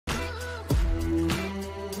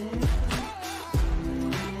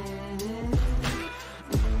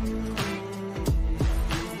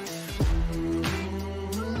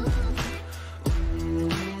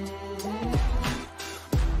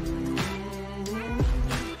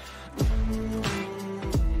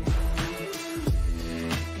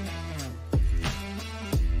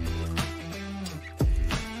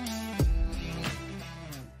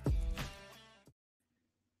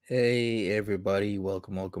Hey everybody,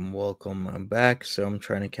 welcome. I'm back, so I'm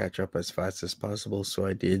trying to catch up as fast as possible. So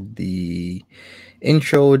I did the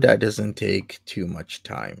intro that doesn't take too much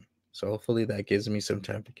time. So hopefully that gives me some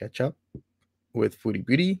time to catch up with Foodie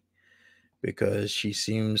Beauty because she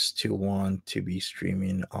seems to want to be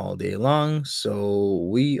streaming all day long. So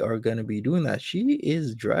we are gonna be doing that. She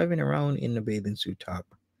is driving around in the bathing suit top.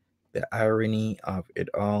 The irony of it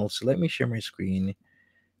all. So let me share my screen.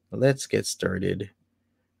 Let's get started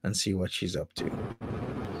and see what she's up to.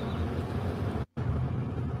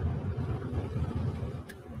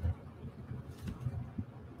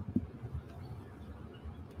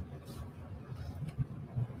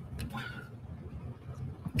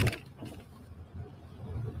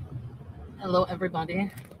 Hello, everybody.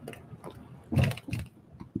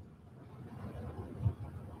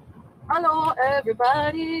 Hello,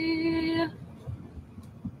 everybody.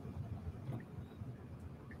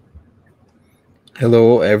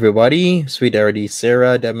 Hello, everybody. Sweet Already,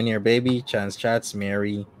 Sarah, Debonair Baby, Chance Chats,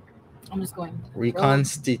 Mary, I'm just going.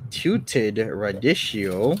 Reconstituted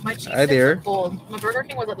Radicchio. My cheeks Hi are there. cold. My Burger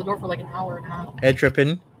King was at the door for like an hour and a half. Hey,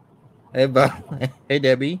 Trippin. Hey, hey,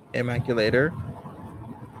 Debbie. Immaculator.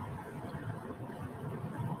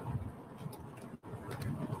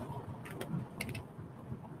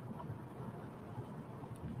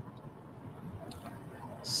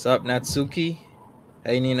 Sup, Natsuki.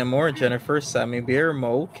 Hey, Nina Moore, Jennifer, Sammy Beer,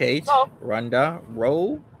 Mo, Kate, So, Rhonda,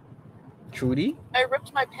 Ro, Trudy. I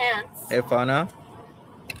ripped my pants. Hey, Fauna.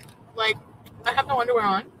 Like, I have no underwear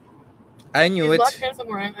on. I knew These it. black pants I'm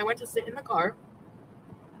wearing, I went to sit in the car.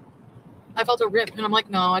 I felt a rip, and I'm like,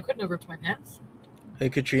 no, I couldn't have ripped my pants. Hey,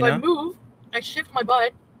 So Katrina. I move, I shift my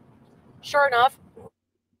butt. Sure enough,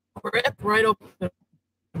 rip right open.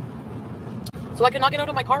 So I cannot get out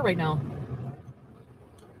of my car right now.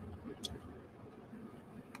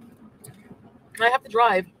 I have to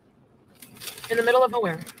drive in the middle of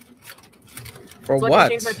nowhere. For so what? I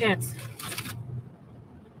can change my pants.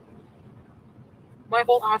 My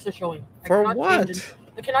whole ass is showing. For what?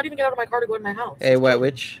 I cannot even get out of my car to go to my house. Hey, White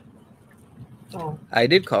Witch. Oh. I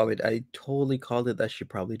did call it. I totally called it that she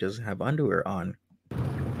probably doesn't have underwear on.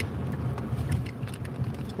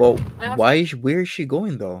 Well, where is she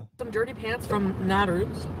going though? Some dirty pants from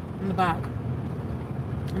Natter's in the back.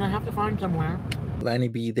 And I have to find somewhere. Lanny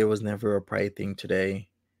B, there was never a Pride thing today.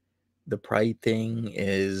 The Pride thing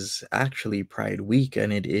is actually Pride Week,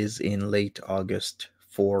 and it is in late August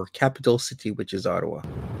for Capital City, which is Ottawa.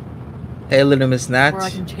 Hey, little Miss Nat. Where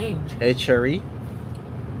I can change. Hey, Cherry.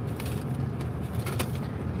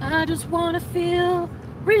 I just want to feel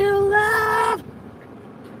real love.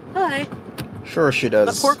 Hi. Sure she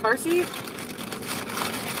does. The poor car seat.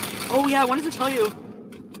 Oh, yeah, I wanted to tell you.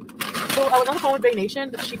 So I was on the phone with Bay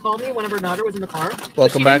Nation. She called me whenever Nader was in the car.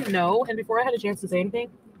 Welcome back. Didn't know, and before I had a chance to say anything,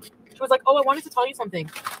 she was like, "Oh, I wanted to tell you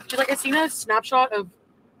something." She's like, "I seen a snapshot of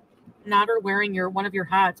Nader wearing one of your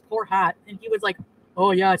hats, poor hat," and he was like,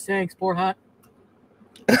 "Oh yeah, thanks, poor hat."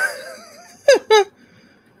 Hey,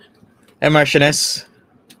 Marchioness.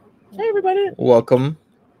 Hey, everybody. Welcome.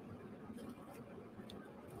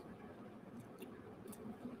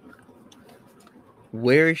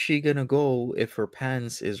 Where is she gonna go if her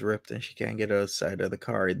pants is ripped and she can't get outside of the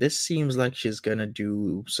car? This seems like she's gonna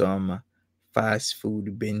do some fast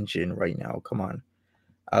food binging right now. Come on.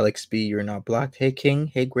 Alex B, you're not blocked. Hey King,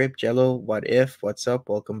 hey Grape Jello, what if? What's up?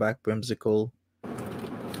 Welcome back, Brimsicle.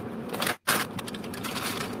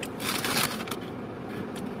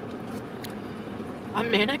 I'm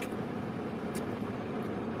manic.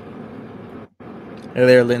 Hey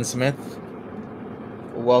there, Lynn Smith.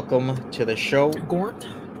 Welcome to the show. Gort.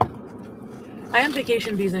 I am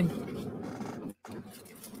vacation vising.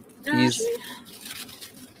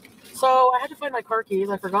 So I had to find my car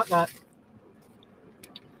keys. I forgot that.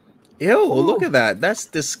 Ew, ooh, look at that. That's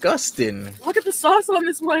disgusting. Look at the sauce on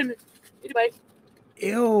this one.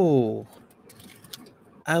 Ew.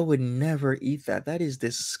 I would never eat that. That is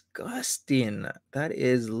disgusting. That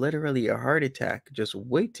is literally a heart attack just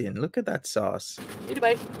waiting. Look at that sauce.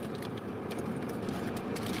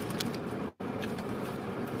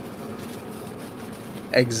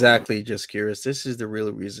 Exactly, just curious. This is the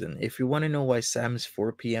real reason. If you want to know why Sam's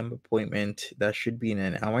 4 p.m. appointment that should be in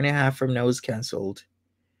an hour and a half from now is canceled,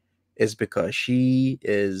 is because she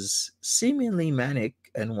is seemingly manic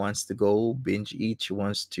and wants to go binge eat. She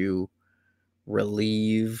wants to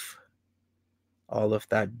relieve all of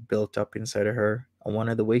that built up inside of her. And one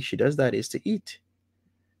of the ways she does that is to eat.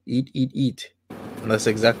 Eat. And that's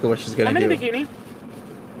exactly what she's going to do. I'm in a bikini.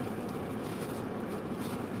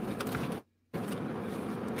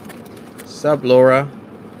 Sup, Laura?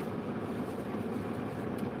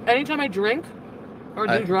 Anytime I drink, or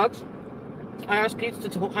do drugs. I ask Pete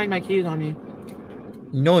to hide my keys on me.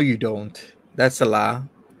 No, you don't. That's a lie.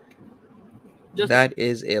 Just That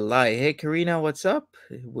is a lie. Hey, Karina, what's up?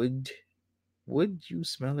 Would you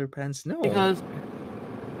smell her pants? No. because.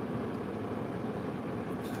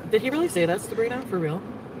 Did he really say that, Sabrina? For real?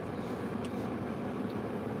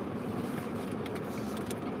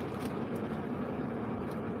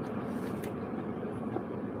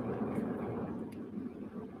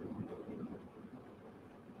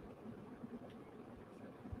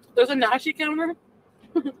 There's a Nashi counter?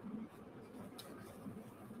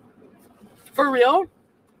 For real?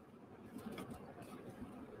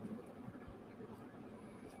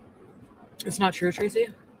 It's not true, Tracy.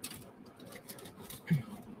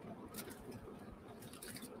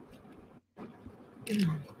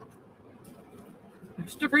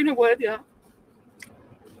 Sabrina would, yeah.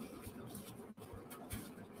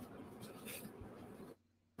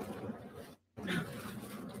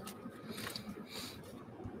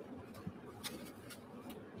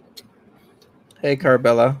 Hey,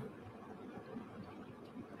 Carbella.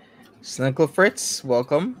 Snuckle Fritz,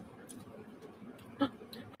 welcome. I'm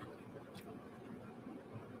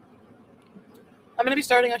going to be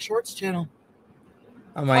starting a shorts channel.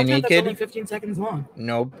 Am I naked? That's only 15 seconds long.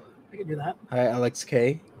 Nope. I could do that. Hi, Alex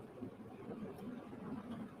K.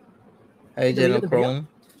 Hey, General Chrome.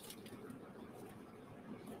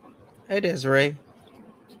 Hey, Desiree.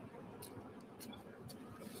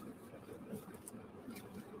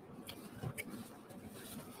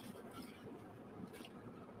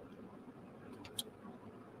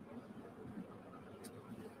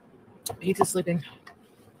 Pete's sleeping.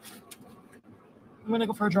 I'm going to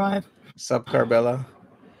go for a drive. Sup, Carbella.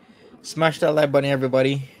 Smash that like button,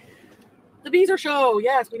 everybody. The Beezer Show.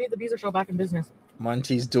 Yes, we need the Beezer Show back in business.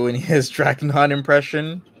 Monty's doing his Dracon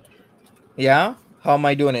impression. Yeah? How am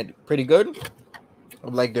I doing it? Pretty good?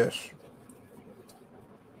 Like this.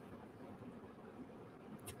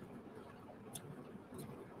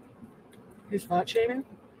 He's fat shaming?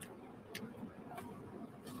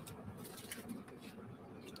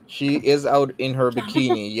 She is out in her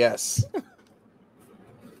bikini, yes.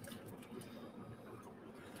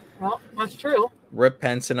 Well, that's true. Rip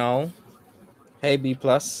pants and all. Hey, B+.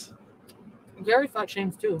 Gary fat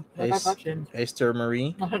shames too. Hey, fat shames. Hey, Stir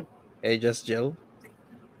Marie. Hey, Just Jill.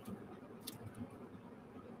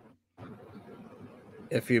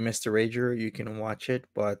 If you missed the Rager, you can watch it,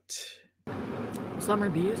 but... Summer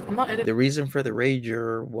Bees? I'm not editing. The reason for the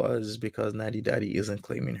Rager was because Natty Daddy isn't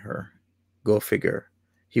claiming her. Go figure.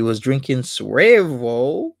 He was drinking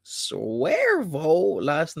Swervo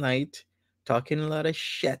last night, talking a lot of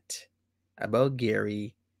shit about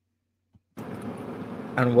Gary,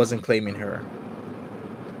 and wasn't claiming her.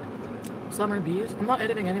 Summer Bees? I'm not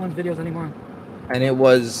editing anyone's videos anymore. And it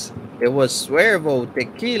was Swervo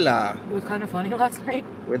Tequila. It was kind of funny last night.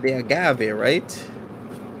 With the agave, right?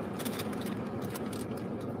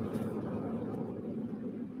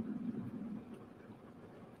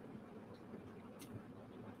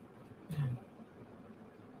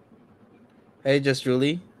 Hey, Just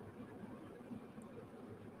Julie.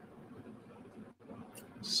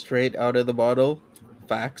 Straight out of the bottle.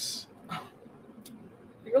 Facts.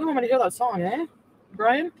 You really want me to hear that song, eh,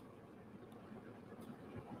 Brian?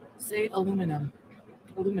 Say aluminum.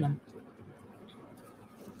 Aluminum.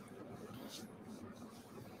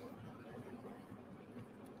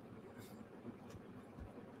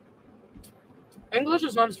 English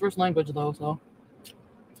is not his first language, though, so.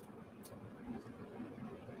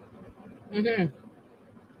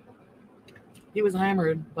 He was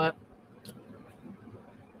hammered, but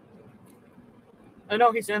I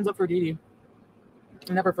know he stands up for Dee Dee.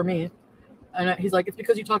 Never for me. And he's like, it's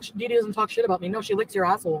because you talk. Dee Dee doesn't talk shit about me. No, she licks your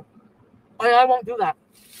asshole. I won't do that.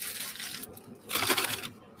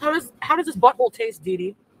 How does this butthole taste, Dee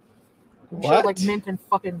Dee? What? Sure, like mint and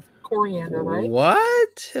fucking coriander, right?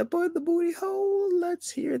 What about the booty hole? Let's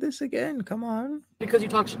hear this again. Come on. Because you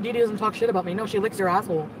talk. Dee Dee doesn't talk shit about me. No, she licks your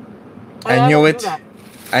asshole. I knew it.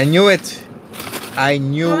 I knew it. I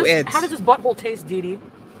knew it. How does this butthole taste, Dee Dee?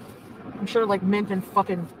 I'm sure like mint and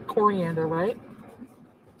fucking coriander, right?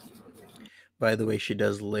 By the way, she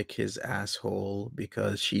does lick his asshole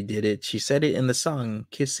because she did it. She said it in the song,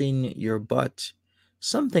 kissing your butt.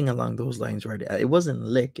 Something along those lines, right? It wasn't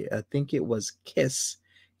lick. I think it was kiss.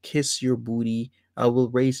 Kiss your booty. I will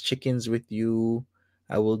raise chickens with you.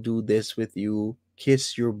 I will do this with you.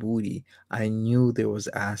 Kiss your booty. I knew there was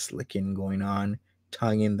ass licking going on.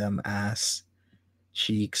 Tongue in them ass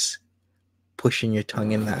cheeks. Pushing your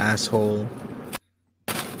tongue in the asshole.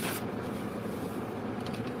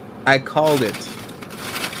 I called it.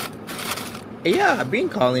 Yeah, I've been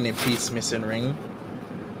calling it Pete's Missing Ring.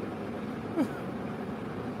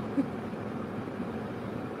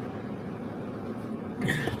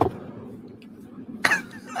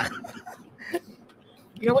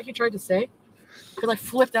 You know what he tried to say? Because I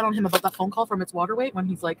flipped out on him about that phone call from It's Waterway when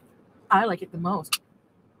he's like, I like it the most.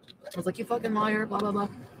 I was like, you fucking liar, blah, blah, blah.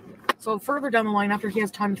 So further down the line, after he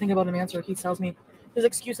has time to think about an answer, he tells me his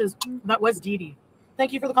excuse is, that was Dee Dee.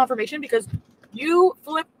 Thank you for the confirmation, because you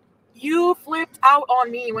flipped out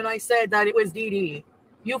on me when I said that it was Dee Dee.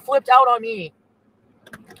 You flipped out on me.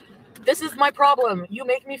 This is my problem. You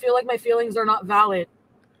make me feel like my feelings are not valid.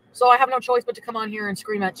 So I have no choice but to come on here and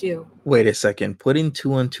scream at you. Wait a second. Putting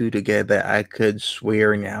 2 and 2 together, I could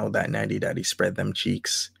swear now that Natty Daddy spread them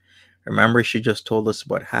cheeks. Remember, she just told us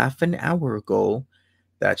about half an hour ago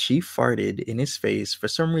that she farted in his face. For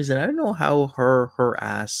some reason, I don't know how her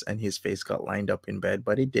ass and his face got lined up in bed,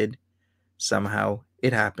 but it did. Somehow,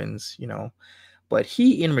 it happens, you know. But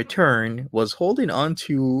he, in return, was holding on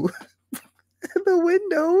to the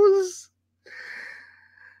windows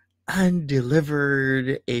and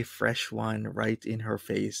delivered a fresh one right in her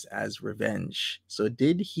face as revenge. So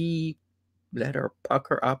did he let her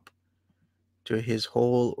pucker up to his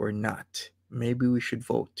hole or not? Maybe we should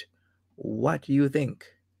vote. What do you think?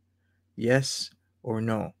 Yes or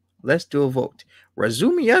no? Let's do a vote.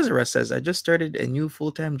 Razumi Yazara says, I just started a new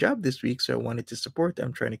full-time job this week, so I wanted to support.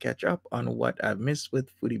 I'm trying to catch up on what I've missed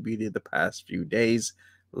with Foodie Beauty the past few days.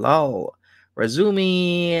 Lol.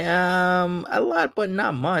 Razumi, a lot, but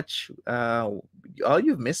not much. All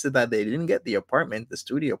you've missed is that they didn't get the apartment, the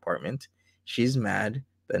studio apartment. She's mad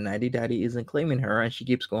that Natty Daddy isn't claiming her, and she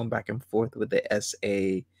keeps going back and forth with the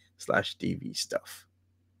SA/DV stuff.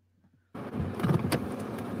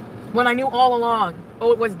 When I knew all along,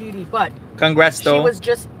 it was Dee Dee, but congrats though. She was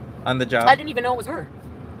just on the job. I didn't even know it was her.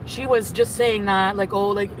 She was just saying that, like, oh,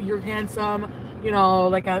 like, you're handsome, you know,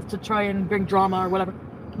 like, to try and bring drama or whatever.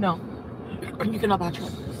 No, you cannot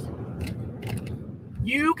backtrack this.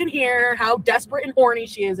 You can hear how desperate and horny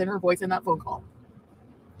she is in her voice in that phone call.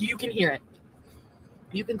 You can hear it.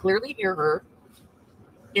 You can clearly hear her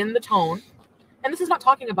in the tone. And this is not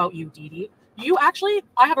talking about you, Dee Dee. You actually,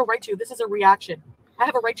 I have a right to. This is a reaction. I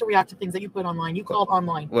have a right to react to things that you put online. You called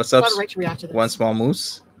online. What's up? I have a right to react to this. One small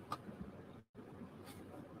moose.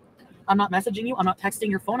 I'm not messaging you. I'm not texting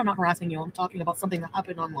your phone. I'm not harassing you. I'm talking about something that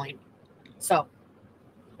happened online. So.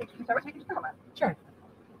 Sure.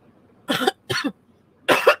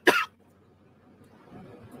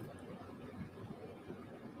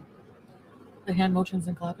 The hand motions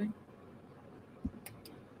and clapping.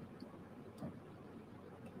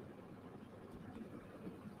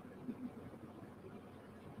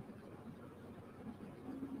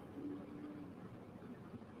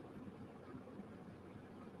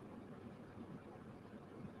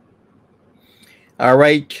 All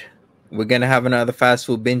right, we're gonna have another fast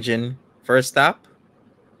food binging. First stop.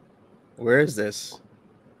 Where is this?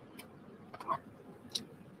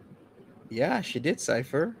 Yeah, she did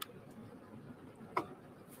cipher.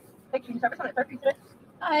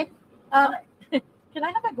 Hi. Can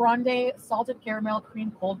I have a grande salted caramel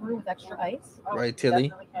cream cold brew with extra ice? Oh, right,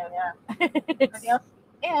 Tilly. Yeah.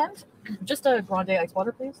 And just a grande ice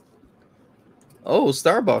water, please. Oh,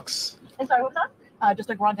 Starbucks. And sorry, what was that?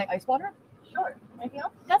 Just a grande ice water. Sure. Anything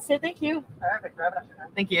else? That's it. Thank you. Perfect.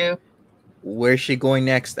 Thank you. Where's she going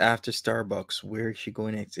next after Starbucks? Where is she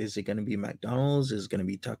going next? Is it going to be McDonald's? Is it going to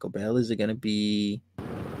be Taco Bell? Is it going to be...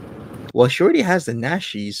 Well, she already has the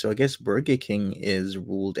Nashies, so I guess Burger King is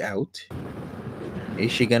ruled out.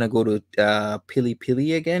 Is she going to go to Pili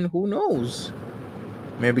Pili again? Who knows?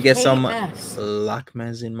 Maybe get some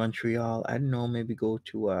Lachmas in Montreal. I don't know. Maybe go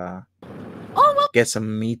to... get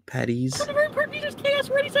some meat patties. KS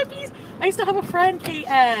ready side piece. I used to have a friend,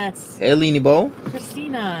 KS. Hey, Leany Bo.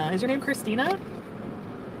 Christina. Is her name Christina?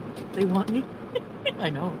 They want me. I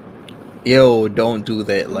know. Yo, don't do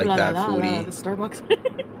that like la that, la Foodie. The Starbucks.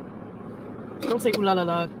 Don't say ooh la la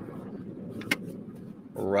la.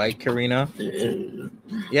 Right, Karina?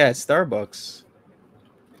 Yeah, it's Starbucks.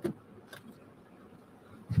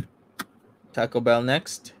 Taco Bell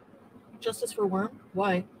next. Justice for Worm?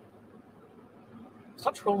 Why?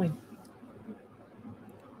 Stop trolling.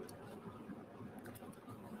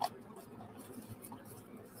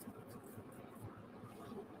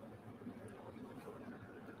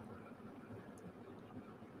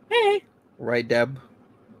 Hey. Right, Deb.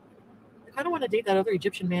 I kind of want to date that other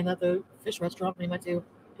Egyptian man at the fish restaurant we went to.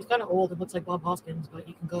 He's kind of old and looks like Bob Hoskins, but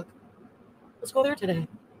he can cook. Let's go there today.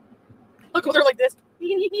 I'll go there like this.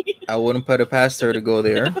 I wouldn't put it past her to go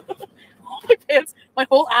there. Oh, my pants, my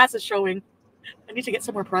whole ass is showing. I need to get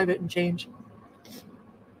somewhere private and change.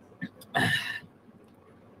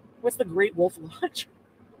 What's the Great Wolf Lodge?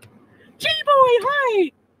 G-Boy,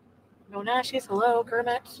 hi! No Nashies, hello,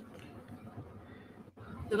 Kermit.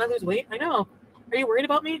 Did I lose weight? I know. Are you worried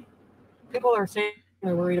about me? People are saying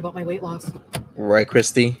I'm worried about my weight loss. Right,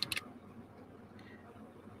 Christy?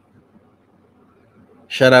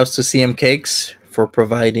 Shout outs to CM Cakes for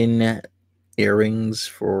providing earrings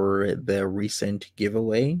for the recent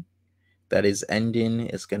giveaway that is ending.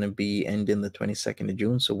 It's going to be ending the 22nd of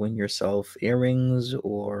June. So win yourself earrings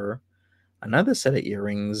or another set of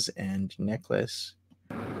earrings and necklace.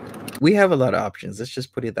 We have a lot of options. Let's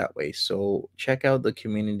just put it that way. So check out the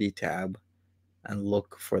community tab and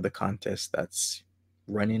look for the contest that's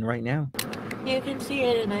running right now. You can see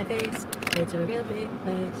it in my face. It's a real big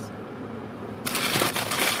place.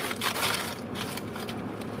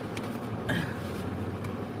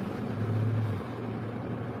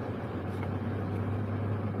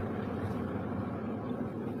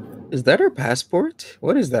 Is that her passport?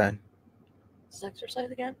 What is that? Is exercise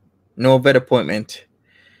again? No vet appointment.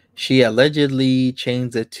 She allegedly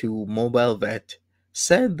changed it to mobile vet.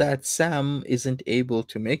 Said that Sam isn't able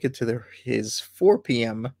to make it to his 4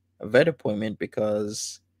 p.m. vet appointment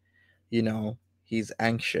because, he's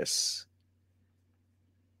anxious.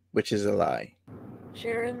 Which is a lie.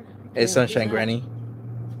 Sharon? Hey, Sunshine Granny.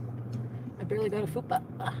 I barely got a fupa.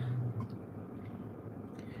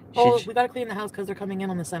 Oh, we gotta clean the house because they're coming in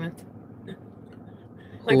on the 7th.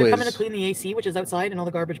 Like, they're coming to clean the AC, which is outside, and all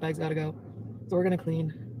the garbage bags gotta go. So we're gonna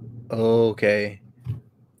clean. Okay.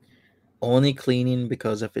 Only cleaning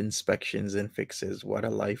because of inspections and fixes. What a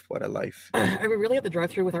life, what a life. Are we really at the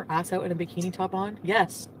drive-thru with our ass out and a bikini top on?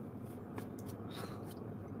 Yes.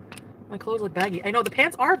 My clothes look baggy. I know, the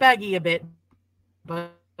pants are baggy a bit,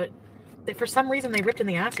 but for some reason they ripped in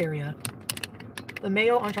the ass area. The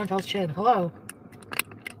mayo on Chantal's chin. Hello.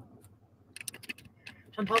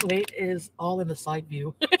 Chantal's weight is all in the side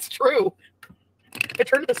view. It's true. I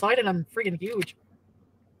turned to the side and I'm freaking huge.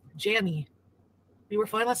 Jammy. We were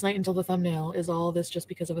fine last night until the thumbnail. Is all this just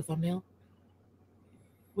because of a thumbnail?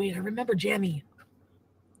 Wait, I remember Jammy.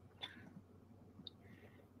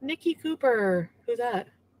 Nikki Cooper. Who's that?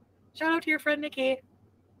 Shout out to your friend Nikki.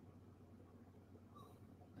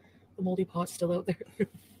 The moldy pot's still out there.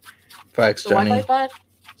 Facts, Johnny. Wi-Fi pod?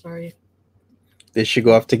 Sorry. Did she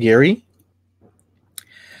go after Gary?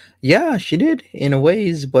 Yeah, she did in a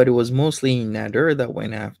ways, but it was mostly Nader that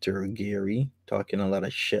went after Gary, talking a lot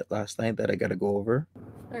of shit last night that I gotta go over.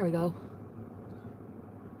 There we go.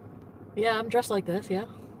 Yeah, I'm dressed like this, yeah.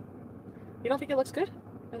 You don't think it looks good?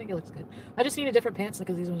 I think it looks good. I just need a different pants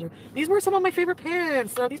because these were some of my favorite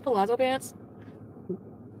pants. Are these palazzo pants?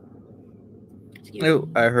 Oh,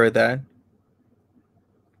 I heard that.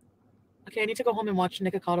 Okay, I need to go home and watch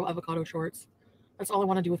Nick Avocado Shorts. That's all I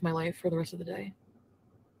want to do with my life for the rest of the day.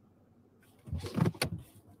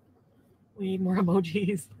 We need more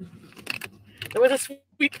emojis. There was a sweet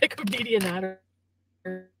pic of Dee and Nader.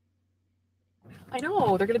 I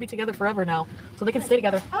know, they're going to be together forever now, so they can stay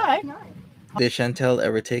together. Hi. Did Chantel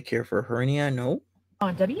ever take care for hernia? No.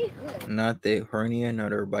 Debbie? Not the hernia,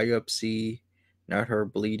 not her biopsy, not her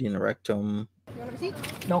bleeding rectum. You want a receipt?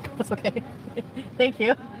 No, that's okay. Thank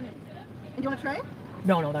you. And you want to try?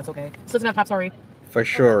 No, that's okay. This doesn't have top, sorry. For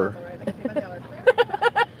sure.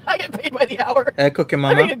 I get paid by the hour. Cookie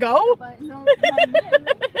Mama. There you go. But no,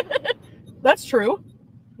 That's true.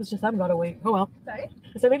 It's just I'm gotta wait. Oh well. sorry.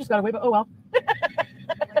 I said they just gotta wait, but oh well. Like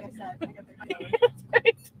I said, I get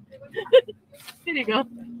 $30. There you go.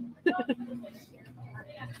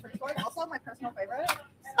 Also, my personal favorite.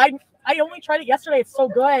 I only tried it yesterday. It's so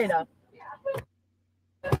good.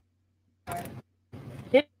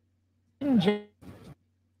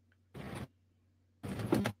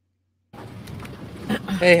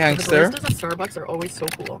 Hey, Hankster. The baristas at Starbucks are always so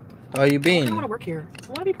cool. How you been? I want to work here. I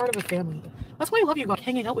want to be part of a family. That's why I love you guys,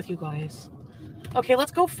 hanging out with you guys. Okay,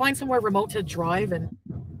 let's go find somewhere remote to drive and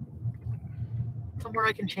somewhere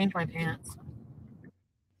I can change my pants.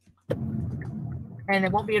 And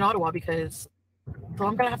it won't be in Ottawa because so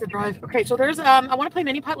I'm gonna have to drive. Okay, so there's I want to play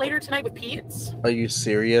mini pot later tonight with Pete's. Are you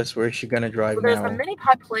serious? Where is she gonna drive So there's now? a mini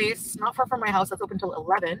pot place not far from my house that's open till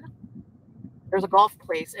 11. There's a golf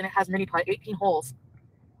place and it has mini pot, 18 holes.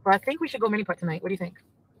 But I think we should go mini putt tonight. What do you think?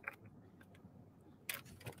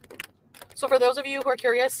 So for those of you who are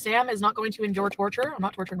curious, Sam is not going to endure torture. I'm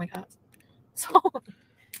not torturing my cats. So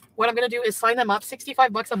what I'm going to do is sign them up,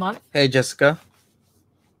 $65 a month. Hey, Jessica.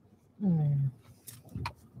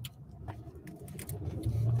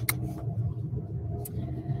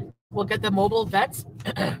 We'll get the mobile vets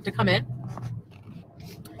to come in.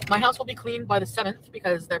 My house will be cleaned by the 7th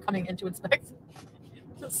because they're coming in to inspect.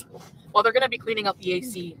 Well, they're going to be cleaning up the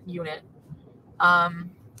AC unit.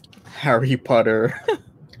 Harry Potter.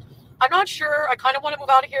 I'm not sure. I kind of want to move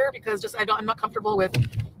out of here because I'm not comfortable with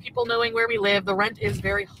people knowing where we live. The rent is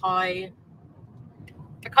very high.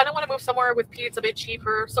 I kind of want to move somewhere with Pete. It's a bit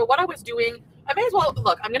cheaper. So what I was doing, I may as well,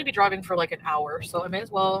 look, I'm going to be driving for like an hour. So I may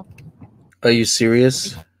as well. Are you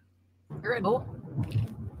serious? Here I go.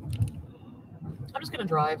 I'm just going to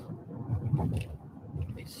drive.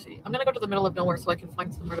 Let me see. I'm going to go to the middle of nowhere so I can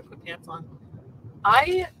find somewhere to put pants on.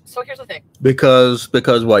 So here's the thing. Because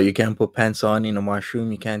what? You can't put pants on in a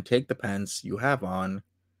washroom. You can't take the pants you have on.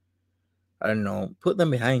 I don't know. Put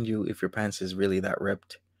them behind you if your pants is really that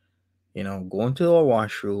ripped. You know, go into a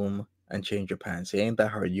washroom and change your pants. It ain't that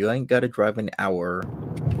hard. You ain't got to drive an hour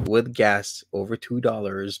with gas over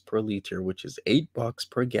 $2 per liter, which is $8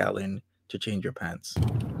 per gallon to change your pants.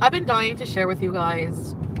 I've been dying to share with you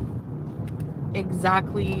guys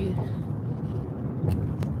exactly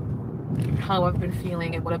how I've been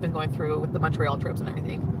feeling and what I've been going through with the Montreal trips and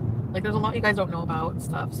everything. Like, there's a lot you guys don't know about and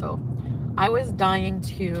stuff. So I was dying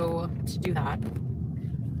to do that.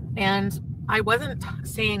 And I wasn't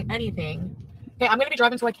saying anything. Okay, I'm going to be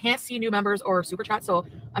driving, so I can't see new members or super chat. So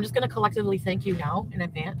I'm just going to collectively thank you now in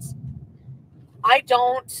advance.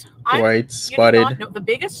 Right, spotted. The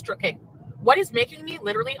biggest, okay, what is making me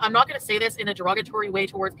literally, I'm not going to say this in a derogatory way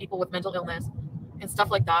towards people with mental illness and stuff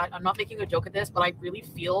like that. I'm not making a joke at this, but I really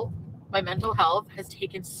feel my mental health has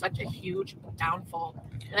taken such a huge downfall.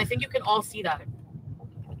 And I think you can all see that.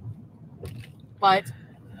 But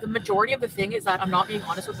the majority of the thing is that I'm not being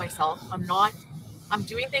honest with myself. I'm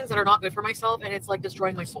doing things that are not good for myself, and it's like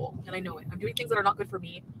destroying my soul. And I know it. I'm doing things that are not good for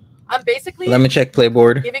me. I'm basically, let me check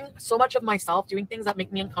Playboard, giving so much of myself, doing things that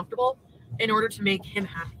make me uncomfortable in order to make him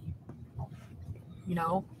happy. You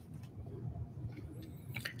know?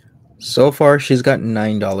 So far, she's got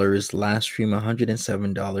 $9. Last stream,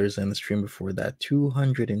 $107, and the stream before that,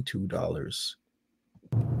 $202.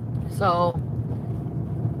 So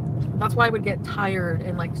that's why I would get tired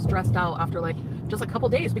and like stressed out after like just a couple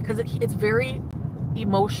days, because it's very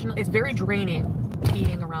emotional. It's very draining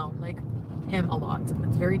being around like him a lot.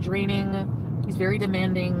 It's very draining. He's very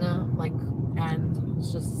demanding. Like, and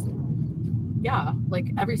it's just, yeah, like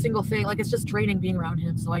every single thing. Like, it's just draining being around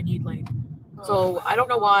him. So I need like. So I don't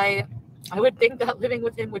know why. I would think that living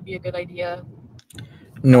with him would be a good idea.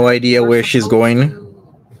 No idea where she's going,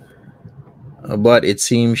 but it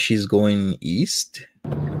seems she's going east.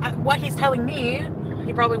 What he's telling me,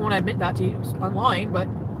 he probably won't admit that to you online, but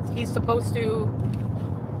he's supposed to.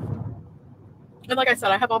 And like I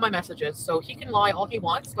said, I have all my messages, so he can lie all he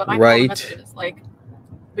wants, but I have all the messages, like,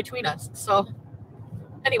 between us. So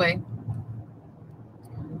anyway,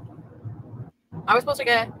 I was supposed to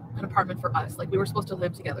get an apartment for us. Like, we were supposed to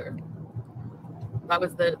live together. That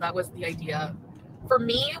was the idea. For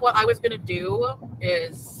me, what I was gonna do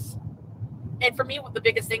is, and for me, the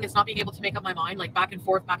biggest thing is not being able to make up my mind, like back and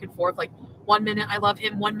forth. Like, 1 minute I love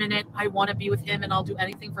him, 1 minute I want to be with him, and I'll do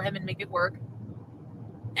anything for him and make it work.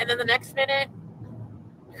 And then the next minute,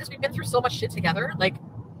 because we've been through so much shit together, like,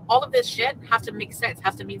 all of this shit has to make sense,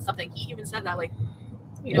 has to mean something. He even said that, like,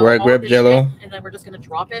 you know, right, grab Jello, shit, and then we're just gonna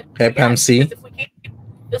drop it. Hey, MC. If we keep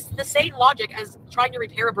the same logic as trying to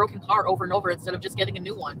repair a broken car over and over instead of just getting a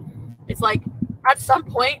new one, it's like at some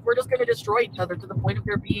point we're just gonna destroy each other to the point of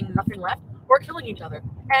there being nothing left, or killing each other.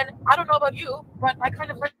 And I don't know about you, but I kind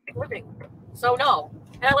of like living. So no,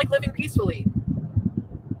 and I like living peacefully.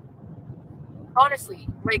 Honestly,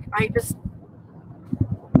 like, I just.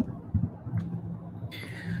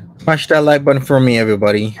 Smash that like button for me,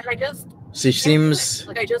 everybody. And I just. She seems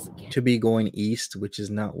like, I just to be going east, which is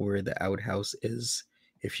not where the outhouse is.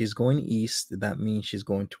 If she's going east, that means she's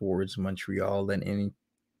going towards Montreal than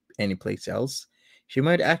any place else. She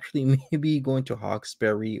might actually maybe going to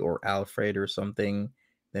Hawkesbury or Alfred or something,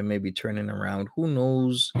 then maybe turning around. Who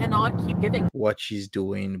knows cannot keep giving what she's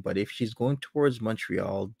doing. But if she's going towards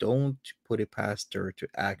Montreal, don't put it past her to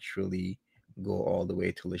actually go all the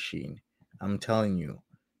way to Lachine. I'm telling you,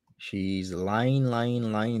 she's lying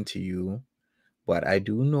to you. But I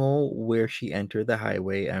do know where she entered the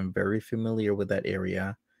highway. I'm very familiar with that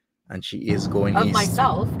area. And she is going of east.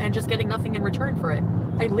 Myself and just getting nothing in return for it.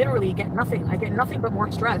 I literally get nothing. I get nothing but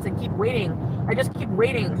more stress. I keep waiting. I just keep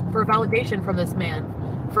waiting for validation from this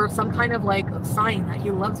man, for some kind of like sign that he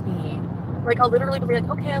loves me. Like, I'll literally be like,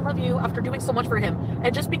 okay, I love you, after doing so much for him.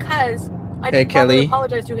 And just because I didn't properly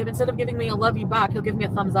apologize to him, instead of giving me a love you back, he'll give me a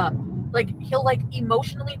thumbs up. Like, he'll like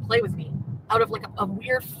emotionally play with me out of like a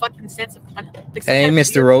weird fucking sense of punishment. Like, hey,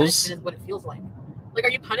 Mr. Rose. Is what it feels like. Like,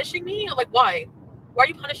 are you punishing me? I'm like, why? Why are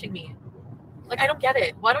you punishing me? Like, I don't get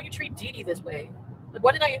it. Why don't you treat Dee Dee this way? Like,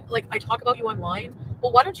 what did I talk about you online?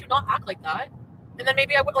 Well, why don't you not act like that? And then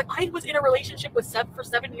maybe I would, like, I was in a relationship for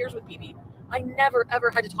 7 years with BB. I never, ever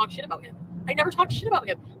had to talk shit about him. I never talked shit about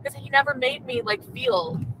him because he never made me, like,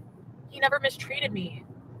 feel. He never mistreated me.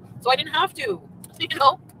 So I didn't have to. You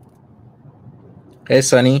know? Hey,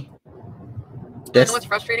 Sonny. I know it's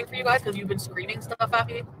frustrating for you guys because you've been screaming stuff at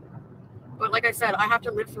me. But like I said, I have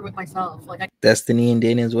to live through it myself. Like I Destiny and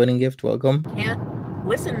Daniel's wedding gift. Welcome. can't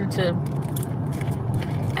listen to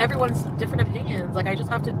everyone's different opinions. Like I just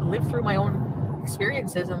have to live through my own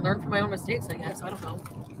experiences and learn from my own mistakes, I guess. I don't know.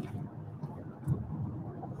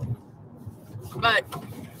 But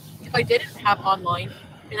if I didn't have online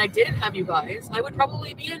and I didn't have you guys, I would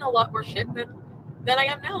probably be in a lot more shit than I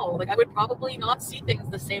am now. Like I would probably not see things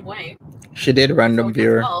the same way. She did random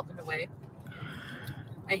viewer. Help in a way.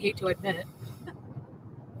 I hate to admit it,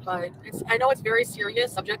 but I know it's very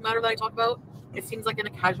serious subject matter that I talk about. It seems like in a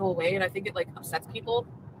casual way, and I think it like upsets people.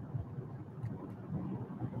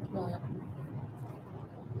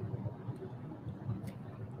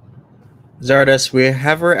 Zardas, we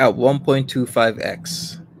have her at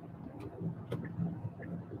 1.25x.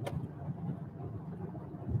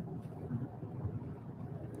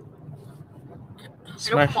 I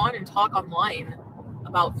don't come on and talk online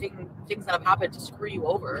about things that have happened to screw you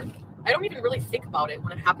over. I don't even really think about it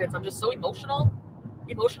when it happens. I'm just so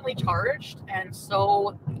emotionally charged, and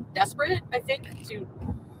so desperate, I think, to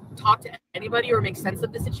talk to anybody or make sense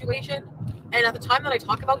of the situation. And at the time that I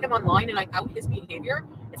talk about him online and I out his behavior,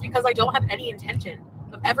 it's because I don't have any intention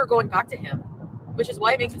of ever going back to him, which is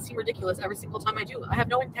why it makes it seem ridiculous every single time I do. I have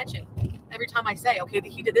no intention every time I say, okay,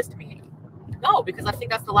 he did this to me. No, because I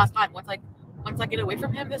think that's the last time. Once I get away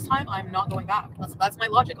from him this time, I'm not going back. That's my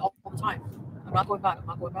logic all the time. I'm not going back. I'm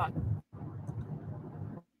not going back.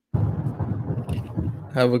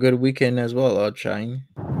 Have a good weekend as well, Outshine.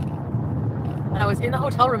 And I was in the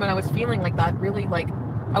hotel room and I was feeling like that, really like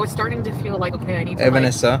I was starting to feel like, okay, I need to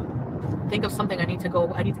Vanessa. Think of something. I need to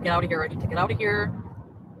go. I need to get out of here. I need to get out of here.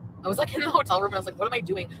 I was like in the hotel room and I was like, what am I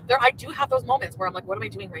doing? I do have those moments where I'm like, what am I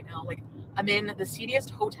doing right now? Like I'm in the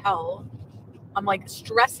seediest hotel. I'm like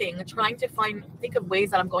stressing, trying to think of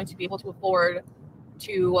ways that I'm going to be able to afford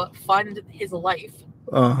to fund his life.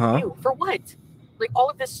 For what? Like all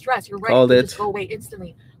of this stress. You're right. It just go away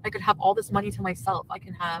instantly. I could have all this money to myself. I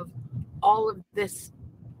can have all of this.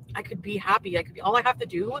 I could be happy. All I have to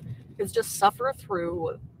do is just suffer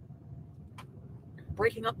through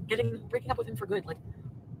breaking up with him for good. Like,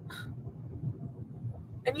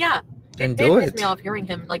 and yeah, it did piss me off hearing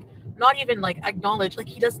him like not even like acknowledge, like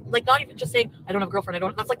he does, like not even just saying I don't have a girlfriend.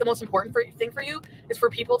 That's like the most important thing for you is for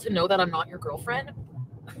people to know that I'm not your girlfriend.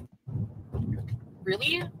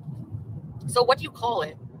 Really? So what do you call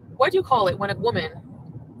it? What do you call it when a woman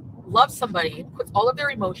loves somebody, puts all of their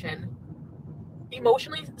emotionally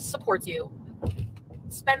supports you,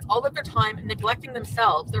 spends all of their time neglecting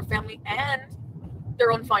themselves, their family, and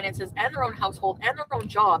their own finances, and their own household, and their own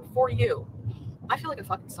job for you? I feel like a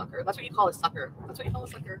fucking sucker. That's what you call a sucker. That's what you call a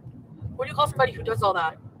sucker. What do you call somebody who does all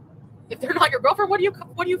that? If they're not your girlfriend, what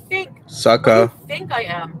do you think? Sucker. What do you think I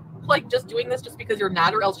am? Like just doing this just because you're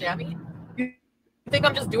Nader El Shami? You think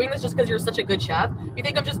I'm just doing this just because you're such a good chef? You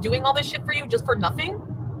think I'm just doing all this shit for you just for nothing?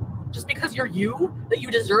 Just because you're you, that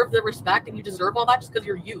you deserve the respect and you deserve all that just because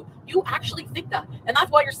you're you. You actually think that. And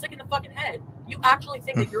that's why you're sick in the fucking head. You actually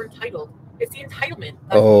think that you're entitled. It's the entitlement.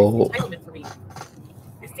 It's the entitlement for me.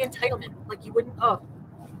 It's the entitlement. Like you wouldn't. Oh.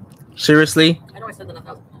 Seriously? I know I said that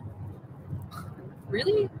 1,000 times.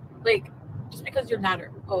 Really? Like, just because you're Nader.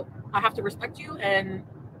 Oh, I have to respect you and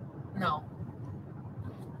no.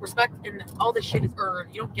 Respect and all this shit is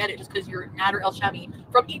earned. You don't get it just because you're Nader El Shami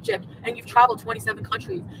from Egypt and you've traveled 27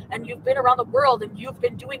 countries and you've been around the world and you've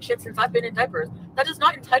been doing shit since I've been in diapers. That does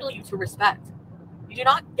not entitle you to respect. You do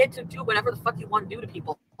not get to do whatever the fuck you want to do to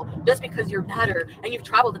people just because you're Nader and you've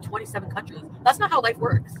traveled to 27 countries. That's not how life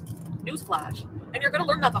works. Newsflash. And you're going to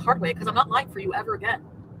learn that the hard way because I'm not lying for you ever again.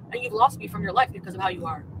 And you've lost me from your life because of how you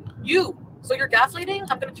are. You. So you're gaslighting?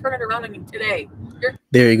 I'm going to turn it around on you today.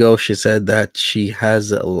 There you go. She said that she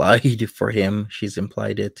has lied for him. She's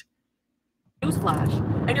implied it.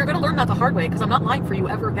 Newsflash. And you're going to learn that the hard way because I'm not lying for you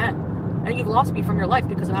ever again. And you've lost me from your life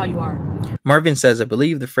because of how you are. Marvin says, I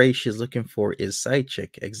believe the phrase she's looking for is side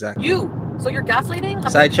chick. Exactly. You. So you're gaslighting? I'm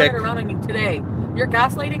side going to turn it around on you today. You're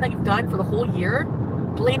gaslighting that you've done for the whole year,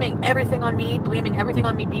 blaming everything on me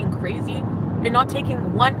being crazy, and not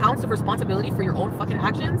taking 1 ounce of responsibility for your own fucking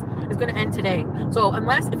actions is going to end today. So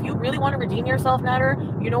if you really want to redeem yourself,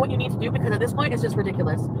 Nader, you know what you need to do, because at this point it's just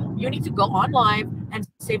ridiculous. You need to go on live and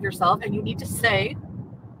save yourself, and you need to say,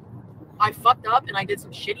 I fucked up and I did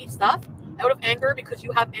some shitty stuff out of anger because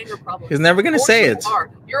you have anger problems. He's never going to say it.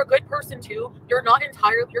 You're a good person too. You're not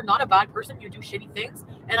a bad person. You do shitty things.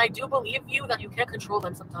 And I do believe you that you can't control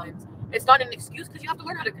them sometimes. It's not an excuse because you have to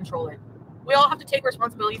learn how to control it. We all have to take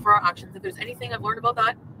responsibility for our actions. If there's anything I've learned about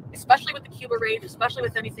that, especially with the Cuba raid, especially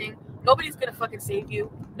with anything, Nobody's gonna fucking save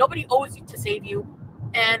you. Nobody owes you to save you.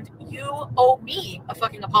 And you owe me a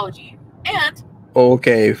fucking apology. And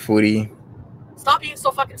Okay, Foodie. stop being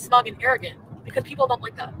so fucking smug and arrogant, because people don't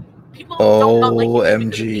like that. People don't not like you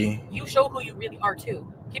because of me. You show who you really are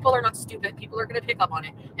too. People are not stupid. People are going to pick up on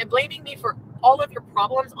it. And blaming me for all of your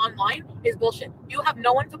problems online is bullshit. You have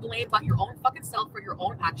no one to blame but your own fucking self for your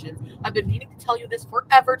own actions. I've been meaning to tell you this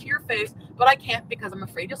forever to your face, but I can't because I'm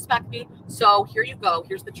afraid you'll smack me. So here you go.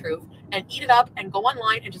 Here's the truth. And eat it up and go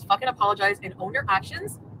online and just fucking apologize and own your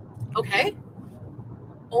actions. Okay?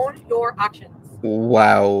 Own your actions.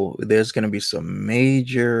 Wow, there's gonna be some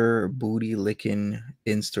major booty licking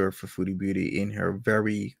in store for Foodie Beauty in her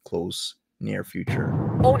very close near future.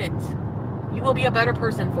 Own it. You will be a better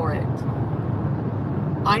person for it.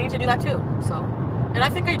 I need to do that too. So, and I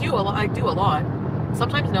think I do a lot. I do a lot.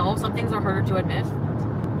 Sometimes no. Some things are harder to admit.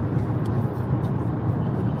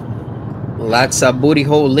 Lots of booty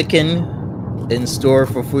hole licking in store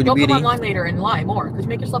for Foodie Don't Beauty. come online later and lie more because you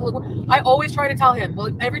make yourself look. I always try to tell him.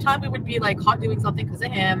 Well, every time we would be like caught doing something because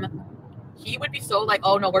of him, he would be so like,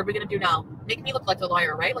 "Oh no, what are we gonna do now? Make me look like a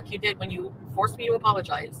liar, right? Like you did when you forced me to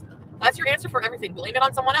apologize." That's your answer for everything. Blame it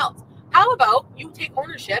on someone else. How about you take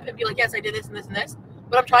ownership and be like, "Yes, I did this and this and this,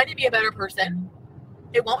 but I'm trying to be a better person.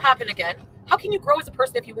 It won't happen again." How can you grow as a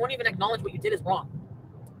person if you won't even acknowledge what you did is wrong?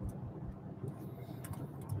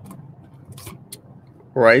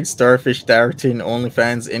 Right, Starfish Darrington,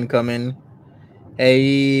 OnlyFans incoming.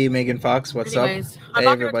 Hey, Megan Fox, what's Anyways, up? I'm Hey, not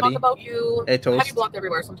going to everybody. talk about you. Hey, I have you Toast. blocked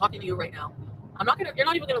everywhere, so I'm talking to you right now. You're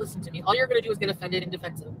not even going to listen to me. All you're going to do is get offended and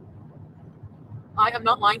defensive. I am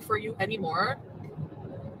not lying for you anymore.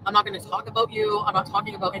 I'm not going to talk about you. I'm not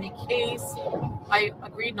talking about any case. I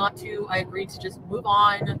agreed not to. I agreed to just move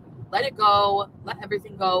on, let it go, let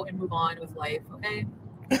everything go, and move on with life, okay?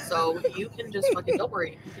 So you can just fucking, don't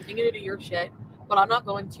worry. Continue to do your shit. But I'm not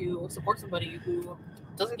going to support somebody who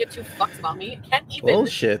doesn't give two fucks about me, can't even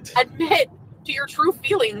Bullshit. admit to your true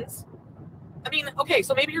feelings. I mean, okay,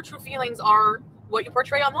 so maybe your true feelings are what you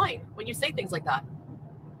portray online when you say things like that.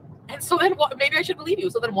 And so then maybe I should believe you.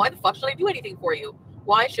 So then why the fuck should I do anything for you?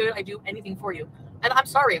 Why should I do anything for you? And I'm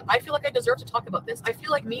sorry, I feel like I deserve to talk about this. I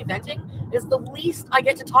feel like me venting is the least I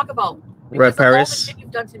get to talk about. Red Because of all the Paris. shit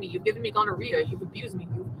you've done to me. You've given me gonorrhea. You've abused me.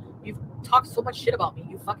 You've talked so much shit about me.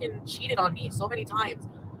 You fucking cheated on me so many times.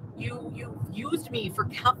 You used me for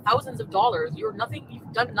thousands of dollars. You've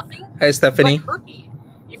done nothing. Hey, Stephanie. But hurt me.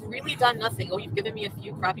 You've really done nothing. Oh, you've given me a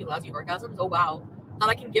few crappy lousy orgasms. Oh wow, that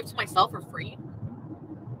I can give to myself for free.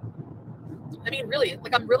 I mean, really,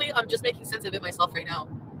 like I'm just making sense of it myself right now.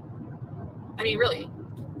 I mean, really.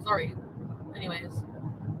 Sorry. Anyways,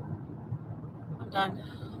 I'm done.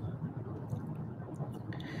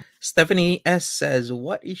 Stephanie S says,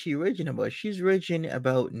 what is she raging about? She's raging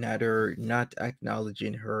about Nader not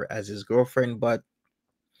acknowledging her as his girlfriend, but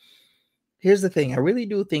here's the thing. I really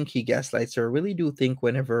do think he gaslights her. I really do think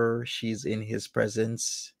whenever she's in his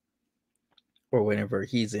presence or whenever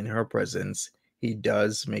he's in her presence, he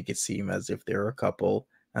does make it seem as if they're a couple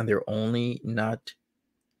and they're only not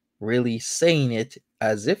really saying it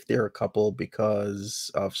as if they're a couple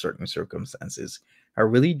because of certain circumstances. I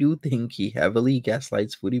really do think he heavily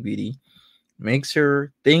gaslights Foodie Beauty, makes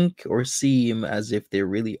her think or seem as if they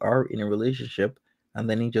really are in a relationship, and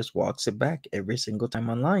then he just walks it back every single time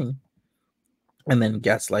online. And then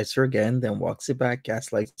gaslights her again, then walks it back,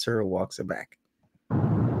 gaslights her, walks it back.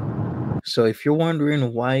 So if you're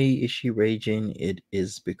wondering why is she raging, it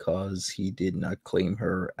is because he did not claim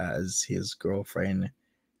her as his girlfriend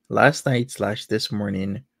last night / this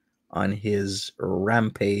morning on his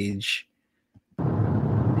rampage,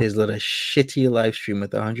 his little shitty live stream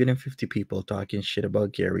with 150 people talking shit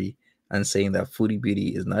about Gary and saying that Foodie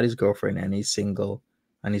Beauty is not his girlfriend and he's single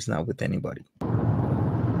and he's not with anybody.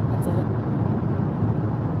 That's it.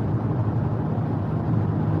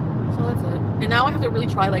 So that's it. And now I have to really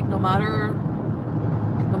try, like, no matter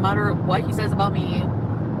what he says about me,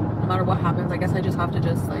 no matter what happens, I guess I just have to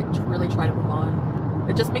just like really try to move on.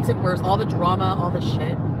 It just makes it worse. All the drama, all the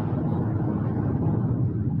shit.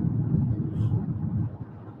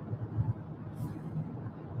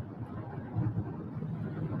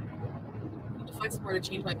 I need to find somewhere to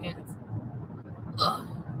change my pants. Ugh.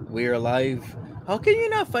 We're live. How can you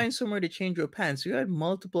not find somewhere to change your pants? You had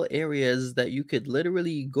multiple areas that you could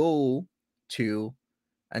literally go to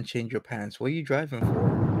and change your pants. What are you driving for?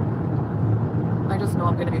 I just know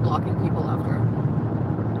I'm going to be blocking people after.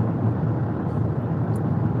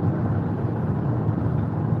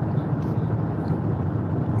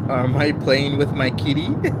 Am I playing with my kitty?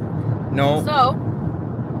 No. So,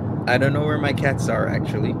 I don't know where my cats are,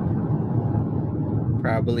 actually.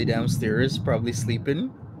 Probably downstairs, probably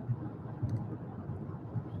sleeping.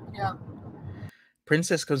 Yeah.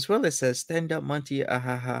 Princess Consuela says, stand up, Monty,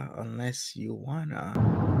 ahaha, unless you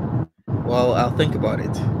wanna. Well, I'll think about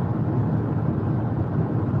it.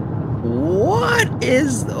 What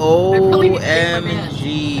is I really need to change my pants.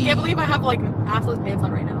 OMG? I can't believe I have like assless pants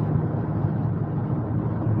on right now.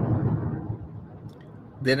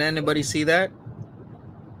 Did anybody see that?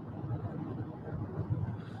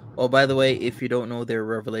 Oh, by the way, if you don't know their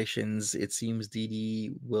revelations, it seems Dee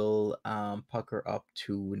Dee will pucker up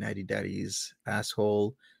to Natty Daddy's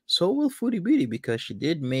asshole. So will Foodie Beauty, because she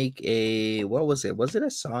did make a, what was it? Was it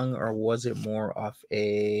a song or was it more of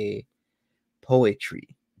a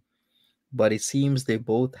poetry? But it seems they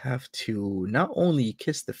both have to not only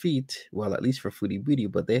kiss the feet, well, at least for Foodie Beauty,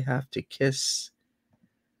 but they have to kiss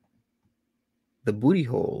the booty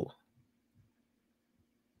hole.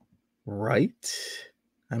 Right?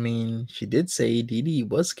 I mean, she did say Dee Dee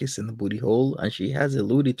was kissing the booty hole, and she has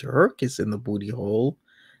alluded to her kissing the booty hole.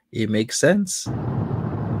 It makes sense.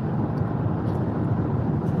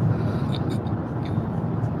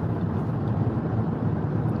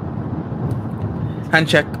 Hand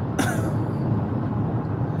check.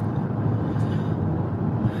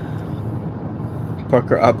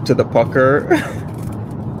 Pucker up to the pucker.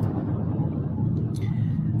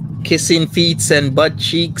 Kissing feet and butt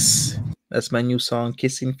cheeks. That's my new song,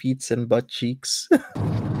 Kissing Feet and Butt Cheeks. I'm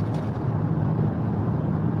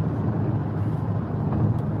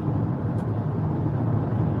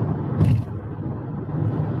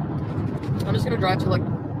just gonna drive to like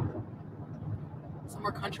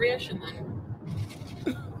somewhere country-ish and then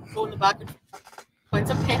go in the back and find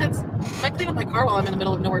some pants. I might clean up my car while I'm in the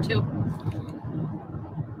middle of nowhere too.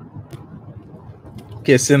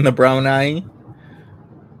 Kissing the brown eye.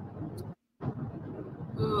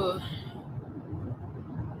 Ugh.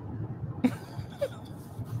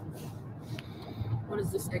 What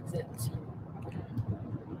is this exit?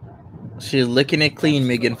 She's licking it clean,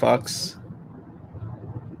 Megan Fox.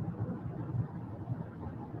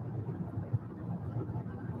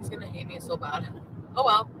 He's gonna hate me so bad. Oh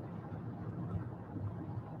well.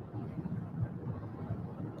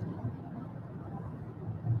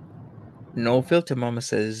 No Filter Mama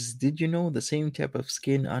says, did you know the same type of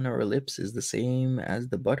skin on our lips is the same as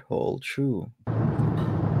the butthole? True.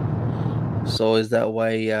 So is that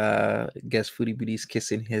why guess Foodie Beauty's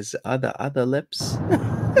kissing his other lips?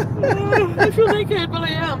 I feel naked, but I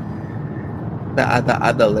am. The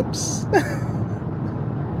other lips.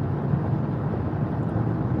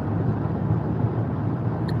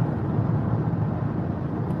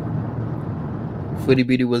 Foodie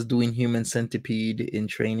Beauty was doing human centipede in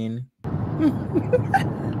training.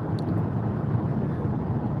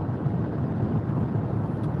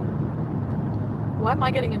 Why am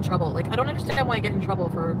I getting in trouble? Like, I don't understand why I get in trouble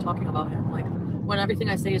for talking about him. Like, when everything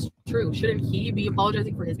I say is true, shouldn't he be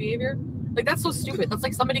apologizing for his behavior? Like, that's so stupid. That's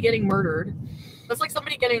like somebody getting murdered. That's like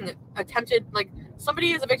somebody getting attempted, like,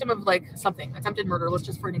 somebody is a victim of, like, something. Attempted murder, let's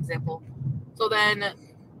just for an example. So then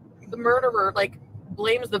the murderer, like,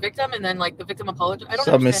 blames the victim and then, like, the victim apologizes. I don't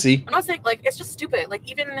understand. I'm not saying, like, it's just stupid. Like,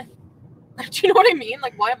 even, do you know what I mean?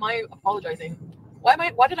 Like, why am I apologizing? Why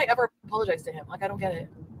did I ever apologize to him? Like, I don't get it.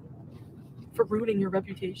 For ruining your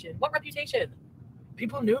reputation. What reputation?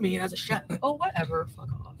 People knew me as a chef. Oh, whatever. Fuck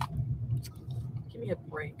off. Give me a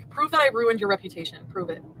break. Prove that I ruined your reputation. Prove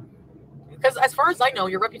it. Because as far as I know,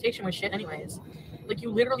 your reputation was shit anyways. Like,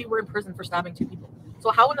 you literally were in prison for stabbing 2 people.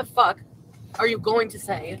 So how in the fuck are you going to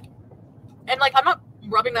say? And, like, I'm not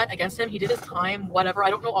rubbing that against him. He did his time, whatever. I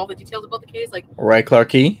don't know all the details about the case. Like, right,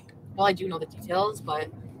 Clarky? Well, I do know the details, but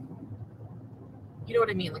you know what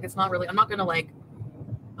I mean? Like, it's not really, I'm not going to, like,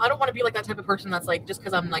 I don't want to be like that type of person that's like, just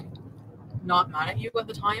because I'm like not mad at you at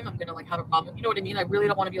the time, I'm gonna like have a problem. You know what I mean? I really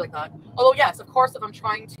don't want to be like that. Although yes, of course, if I'm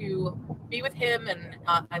trying to be with him and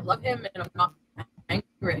I love him and I'm not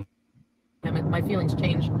angry at him, my feelings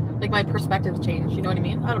change, like my perspectives change. You know what I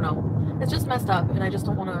mean? I don't know. It's just messed up, and I just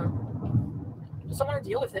don't want to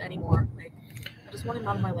deal with it anymore. Like, I just want him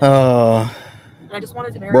out of my life. Oh. And I just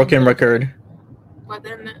wanted to marry broken him. record. But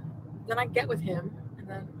then I get with him, and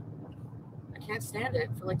then can't stand it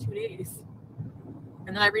for like 2 days,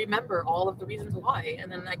 and then I remember all of the reasons why,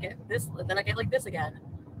 and then I get this, then I get like this again,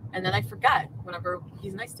 and then I forget whenever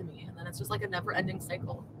he's nice to me, and then it's just like a never-ending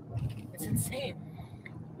cycle. It's insane.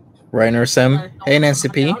 Reiner Sim. Hey Nancy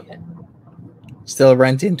P. Still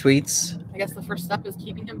renting tweets. I guess the first step is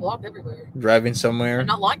keeping him blocked everywhere. Driving somewhere. I'm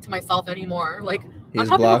not lying to myself anymore. Like, He's I'm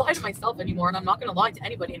not blocked. gonna lie to myself anymore, and I'm not gonna lie to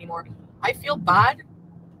anybody anymore. I feel bad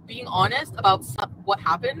being honest about what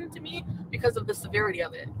happened to me because of the severity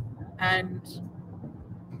of it, and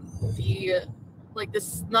the like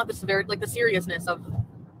this, not the severity, like the seriousness of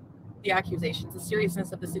the accusations, the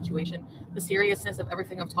seriousness of the situation, the seriousness of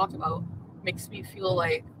everything I've talked about makes me feel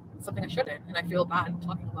like something I shouldn't, and I feel bad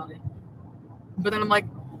talking about it. But then I'm like,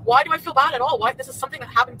 why do I feel bad at all? Why? This is something that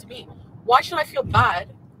happened to me. Why should I feel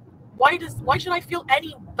bad? Why should I feel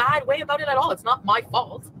any bad way about it at all? It's not my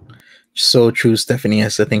fault. So true, Stephanie.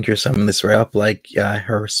 Yes, I think you're summing this right up. Like,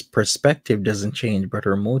 her perspective doesn't change, but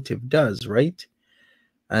her motive does, right?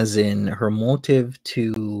 As in, her motive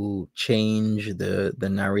to change the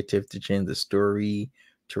narrative, to change the story,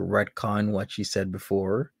 to retcon what she said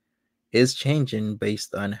before, is changing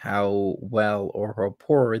based on how well or how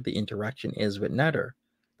poor the interaction is with Nader.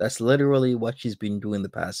 That's literally what she's been doing the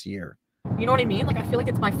past year. You know what I mean? Like, I feel like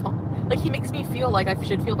it's my fault. Like, he makes me feel like I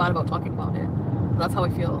should feel bad about talking about it. That's how I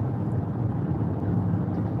feel.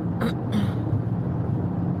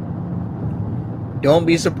 Don't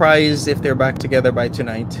be surprised if they're back together by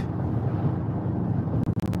tonight.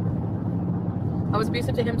 I was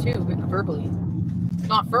abusive to him too, verbally.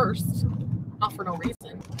 Not first. Not for no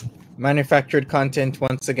reason. Manufactured content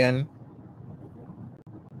once again.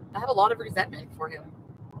 I have a lot of resentment for him.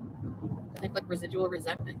 I think like residual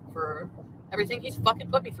resentment for everything he's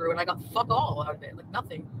fucking put me through, and I got fuck all out of it. Like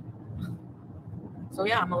nothing. So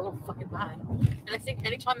yeah, I'm a little fucking mad. And I think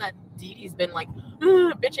anytime that Dee Dee's been like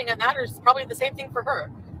bitching at Nader, it's probably the same thing for her.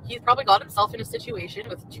 He's probably got himself in a situation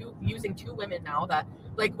with using two women now that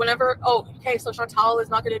like whenever, oh, okay, so Chantal is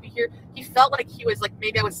not going to be here. He felt like he was like,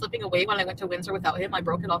 maybe I was slipping away when I went to Windsor without him. I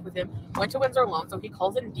broke it off with him, went to Windsor alone. So he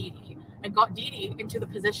calls in Dee Dee and got Dee Dee into the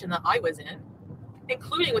position that I was in,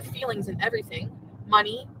 including with feelings and everything,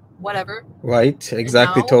 money, whatever. Right,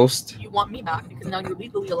 exactly, Toast. You want me back because now you're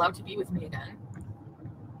legally allowed to be with me again.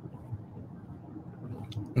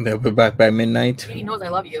 They'll be back by midnight. He knows I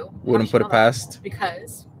love you. Wouldn't put it past.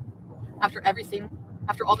 Because after everything,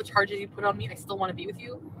 after all the charges you put on me, I still want to be with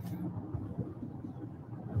you.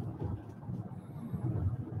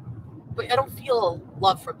 But I don't feel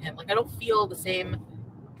love from him. Like I don't feel the same.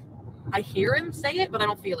 I hear him say it, but I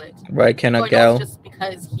don't feel it. Right, cannot so gal. It's just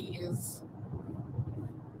because he is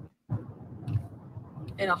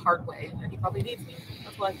in a hard way, and he probably needs me.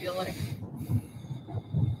 That's what I feel like.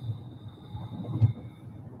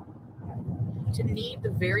 To need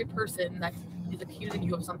the very person that is accusing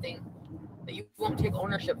you of something that you won't take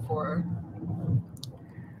ownership for.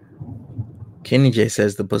 Kenny J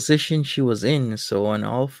says the position she was in, so on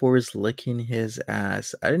all fours licking his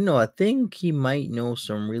ass. I don't know. I think he might know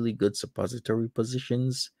some really good suppository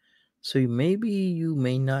positions. So maybe you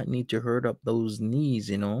may not need to hurt up those knees,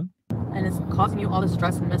 you know? And it's causing you all the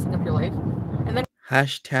stress and messing up your life. And then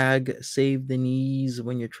hashtag save the knees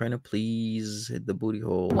when you're trying to please hit the booty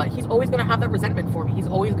hole. What? He's always gonna have that resentment for me. He's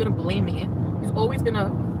always gonna blame me.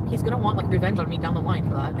 He's gonna want like revenge on me down the line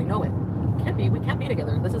for that. I know it. We can't be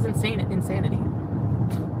together. This is insanity.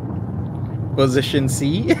 Position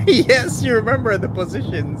C? Yes, you remember the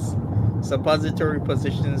positions. Suppository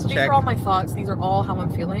positions. These are all my thoughts. These are all how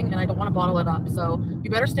I'm feeling, and I don't want to bottle it up. So you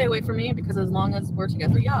better stay away from me because as long as we're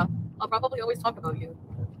together, yeah, I'll probably always talk about you.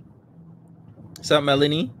 What's up,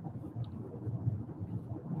 Melanie?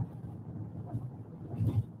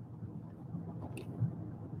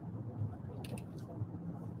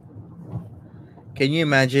 Can you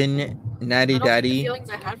imagine Natty Daddy? The feelings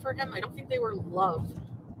I had for him, I don't think they were love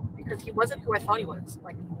because he wasn't who I thought he was.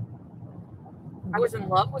 Like, I was in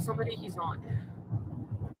love with somebody he's not.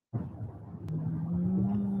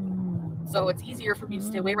 So it's easier for me to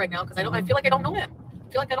stay away right now because I feel like I don't know him.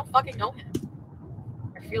 I feel like I don't fucking know him.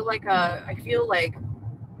 I feel like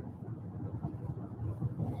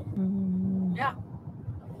yeah.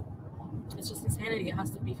 It's just insanity. It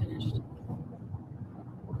has to be finished.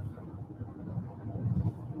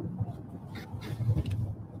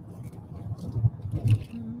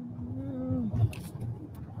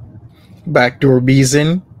 Backdoor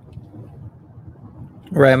Beeson.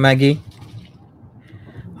 Right, Maggie?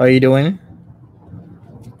 How you doing?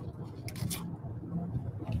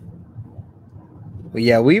 Well,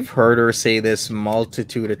 yeah, we've heard her say this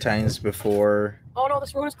multitude of times before. Oh no,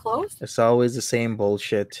 this road is closed? It's always the same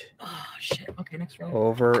bullshit. Oh shit. Okay, next road.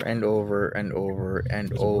 Over and over and over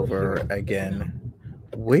and over again.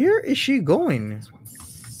 Where is she going?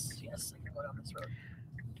 Yes, I can go down this road.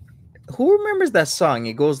 Who remembers that song?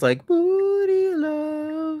 It goes like booty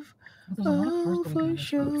love. There's a lot of cars going down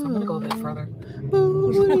this road, so I'm gonna go a bit further.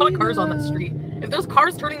 There's a lot of cars on that street. If there's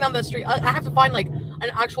cars turning down that street, I have to find like an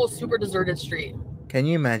actual super deserted street. Can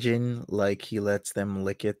you imagine like he lets them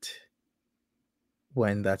lick it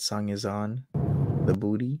when that song is on? The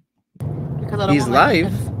booty? Because I don't He's want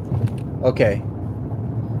live. Okay.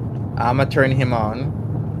 I'ma turn him on.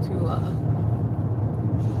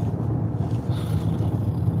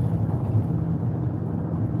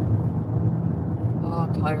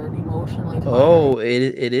 tired, emotionally tired. Oh,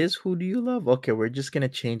 it is Who Do You Love? Okay, we're just gonna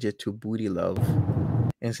change it to Booty Love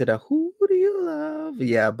instead of Who Do You Love?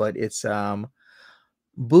 Yeah, but it's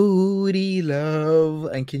Booty Love.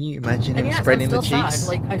 And can you imagine And him yes, I'm spreading the still sad. cheeks?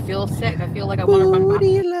 Like I feel sick. I feel like I want to run back.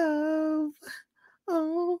 Booty Love.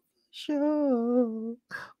 Oh, sure.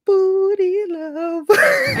 Booty Love.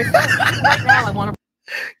 I feel like right now I want to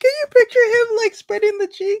Can you picture him like spreading the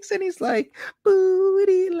cheeks and he's like,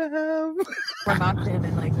 Booty Love? run back to him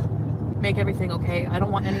and like make everything okay. I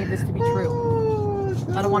don't want any of this to be true. Oh,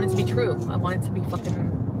 I don't want it to be true. I want it to be fucking,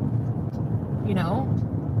 you know?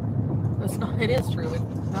 It's not. It is true.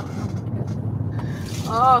 It's not.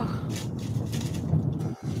 Oh.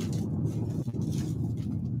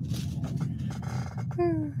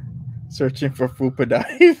 Searching for Fupa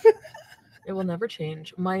Dive. It will never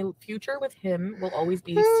change. My future with him will always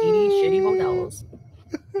be seedy, shitty hotels.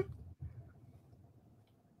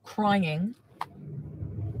 Crying.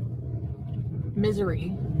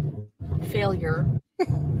 Misery. Failure.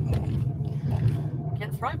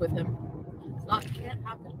 Can't thrive with him. It's not. It can't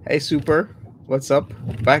happen. Hey, Super. What's up?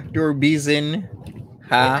 Backdoor Beezin. Put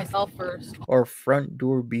Ha. myself first. Or front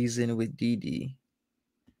door Beezin with Didi.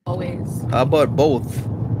 Always. How about both,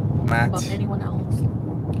 Matt? Above anyone else.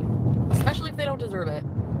 Especially if they don't deserve it.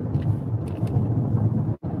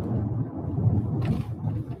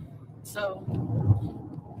 So.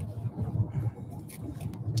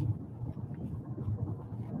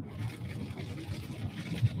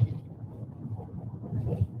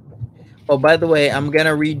 Oh, by the way, I'm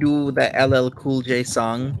gonna redo the LL Cool J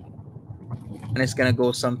song, and it's gonna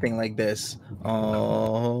go something like this. Oh,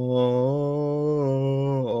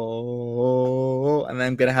 and then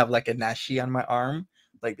I'm gonna have like a nashi on my arm.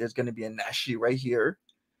 Like there's gonna be a nashi right here,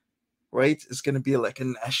 right? It's gonna be like a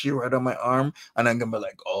nashi right on my arm, and I'm gonna be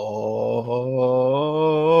like, oh.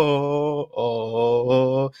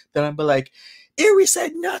 Then I'm be like, Erie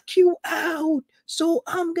said knock you out, so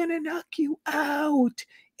I'm gonna knock you out.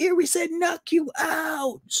 Erie said knock you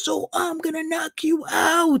out, so I'm gonna knock you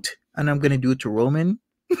out. And I'm gonna do it to Roman.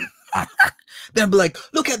 Then I'll be like,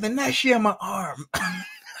 look at the nashi on my arm.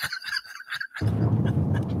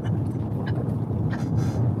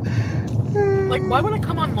 Like, why would I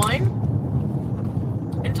come online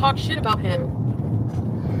and talk shit about him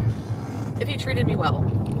if he treated me well?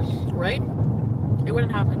 Right? It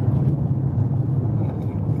wouldn't happen.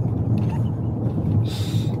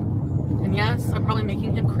 And yes, I'm probably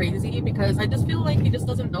making him crazy because I just feel like he just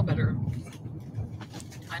doesn't know better.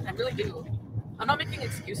 I really do. I'm not making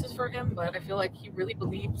excuses for him, but I feel like he really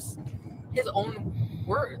believes his own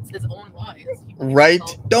words, his own lies. Right?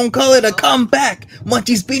 Don't call it a comeback.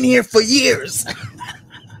 Monty's been here for years.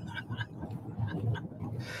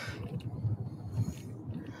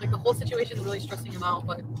 Like the whole situation is really stressing him out,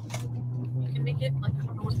 but you can make it. Like I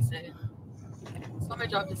don't know what to say. It's not my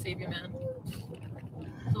job to save you, man.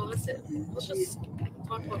 So that's it. Let's just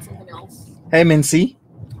talk about something else. Hey, Mincy.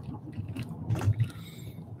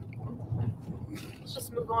 Let's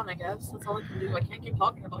just move on, I guess. That's all I can do. I can't keep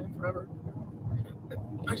talking about him forever.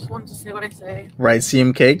 I just wanted to say what I say. Right,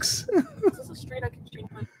 CM Cakes. Is this a street I can change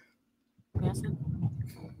my acid?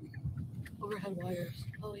 Overhead wires.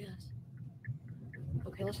 Oh, yes.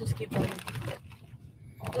 Okay, let's just keep going.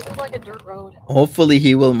 This is like a dirt road. Hopefully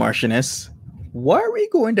he will Martian us. Why are we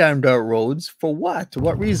going down dirt roads? For what?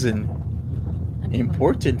 What reason?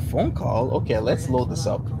 Important phone call? Okay, let's load this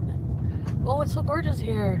up. Oh, it's so gorgeous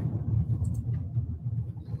here.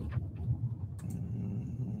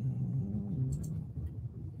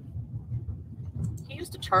 He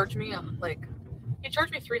used to charge me he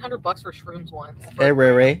charged me $300 for shrooms once. Hey,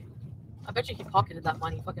 Ray. I bet you he pocketed that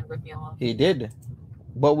money. He fucking ripped me off. He did.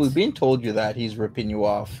 But we've been told you that he's ripping you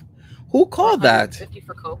off. Who called that? $50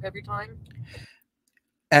 for coke every time.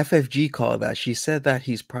 FFG called that. She said that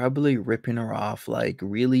he's probably ripping her off, like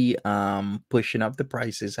really pushing up the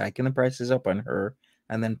prices, hiking the prices up on her,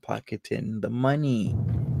 and then pocketing the money.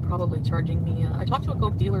 Probably charging me. I talked to a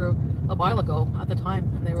coke dealer a while ago at the time,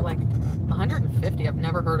 and they were like, $150. I've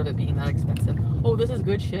never heard of it being that expensive. Oh, this is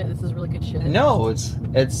good shit. This is really good shit. No, it's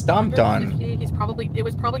stomped on. It was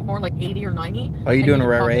probably more like 80 or 90. Are you doing a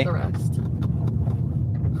Ray? The rest.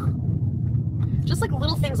 Just like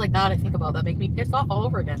little things like that I think about that make me pissed off all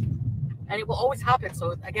over again. And it will always happen.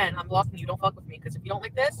 So again, I'm blocking you. Don't fuck with me. Because if you don't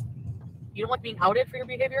like this, you don't like being outed for your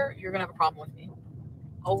behavior, you're going to have a problem with me.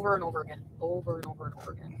 Over and over again. Over and over and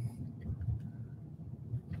over again.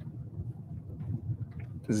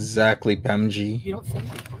 Exactly, Pamji. You don't think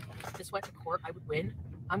if this went to court, I would win?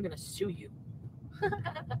 I'm going to sue you.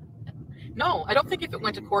 No, I don't think if it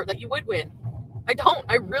went to court that you would win. I don't.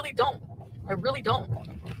 I really don't. I really don't.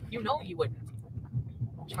 You know you wouldn't.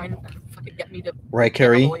 trying to fucking get me to Right, get a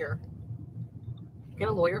Carrie? lawyer. Get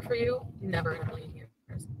a lawyer for you? Never in a million years.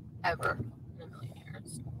 Ever in a million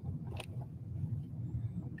years.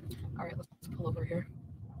 All right, let's pull over here.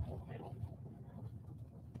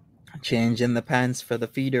 Change in the pants for the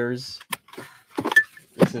feeders.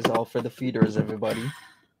 This is all for the feeders, everybody.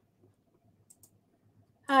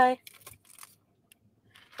 Hi.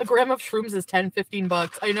 A gram of shrooms is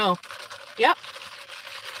 $10-15. I know. Yep.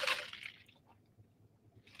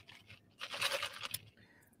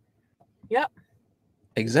 Yep.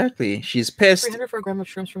 Exactly. She's pissed. $300 for a gram of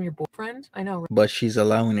shrooms from your boyfriend? I know, But she's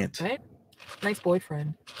allowing it. right? Nice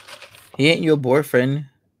boyfriend. He ain't your boyfriend.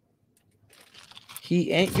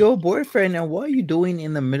 He ain't your boyfriend. And what are you doing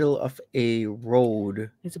in the middle of a road?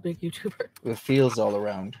 He's a big YouTuber. With fields all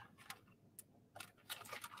around?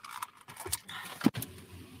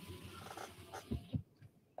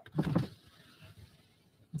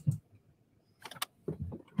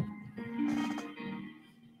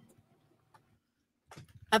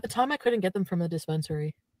 At the time, I couldn't get them from the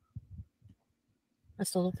dispensary. I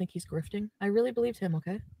still don't think he's grifting. I really believed him,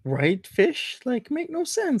 okay? Right, fish? Like, make no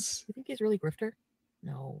sense. You think he's really grifter?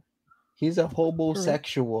 No. He's a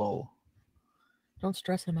homosexual. Don't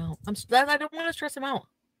stress him out. I don't want to stress him out.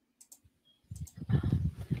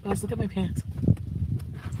 Guys, look at my pants.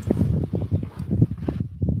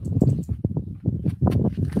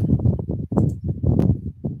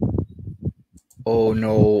 Oh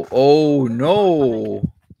no. Oh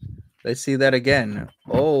no. Let's see that again.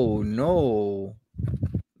 Oh no.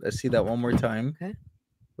 Let's see that one more time. Okay.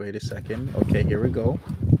 Wait a second. Okay, here we go.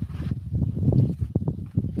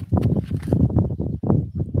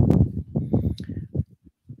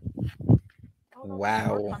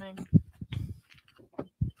 Wow.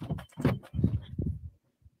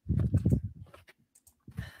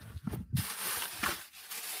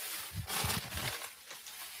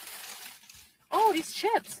 Oh, these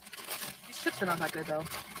chips. These chips are not that good, though.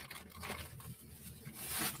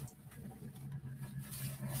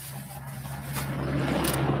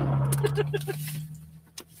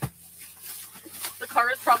 The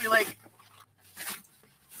car is probably like,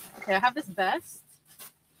 okay, I have this vest.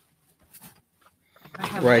 I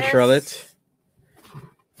have Right, this. Charlotte?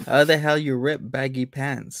 How the hell you rip baggy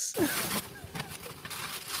pants?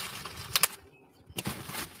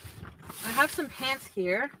 I have some pants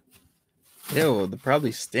here. Ew, they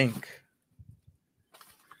probably stink.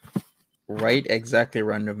 Right, exactly,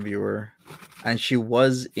 random viewer. And she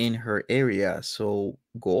was in her area, so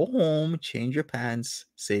go home, change your pants,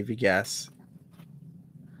 save your gas.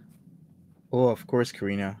 Oh, of course,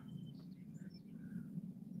 Karina.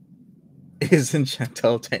 Isn't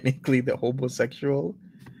Chantal technically the homosexual?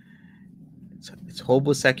 It's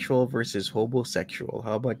homosexual versus homosexual.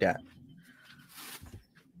 How about that?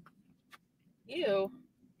 Ew.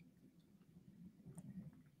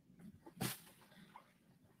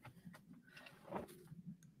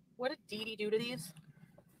 What did Dee Dee do to these?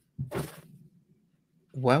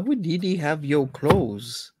 Why would Dee Dee have your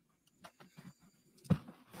clothes?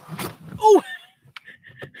 Oh!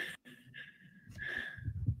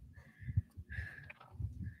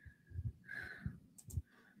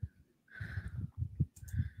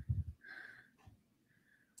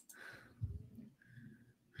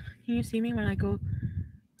 Can you see me when I go?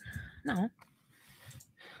 No.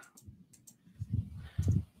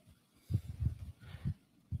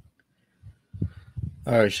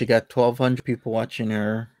 All right, she got 1,200 people watching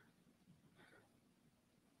her.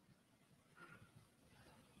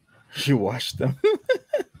 She watched them.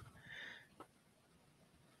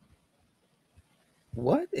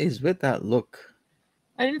 What is with that look?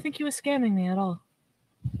 I didn't think he was scamming me at all.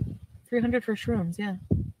 300 for shrooms, yeah.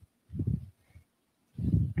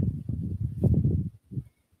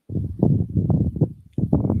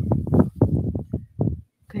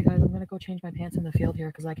 Okay, guys, I'm gonna go change my pants in the field here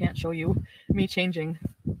because I can't show you me changing.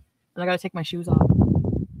 And I gotta take my shoes off.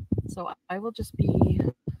 So I will just be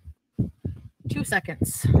 2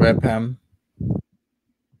 seconds. Right, Pam?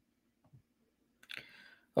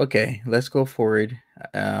 Okay, let's go forward.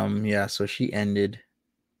 Yeah, so she ended.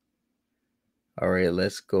 All right,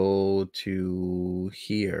 let's go to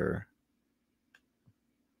here.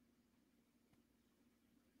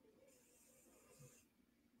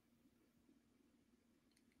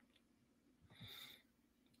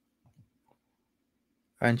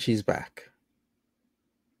 And she's back.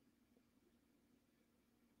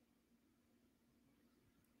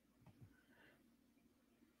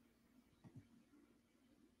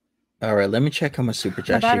 All right, let me check how much super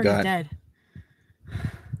chat she got. Dead.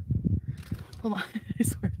 Hold on, I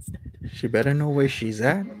swear it's dead. She better know where she's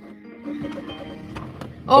at.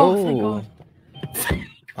 Oh, thank God. Thank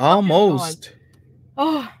Almost.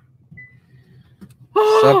 Oh.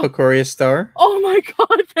 Sup, Aquarius Star? Oh my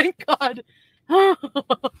god, thank God. Oh.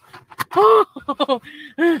 Oh.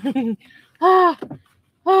 Oh.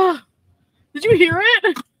 Oh. Did you hear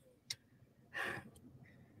it?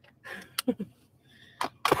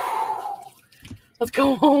 Let's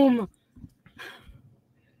go home.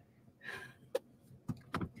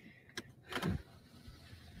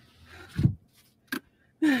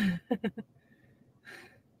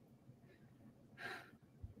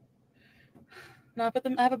 No,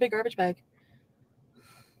 I have a big garbage bag.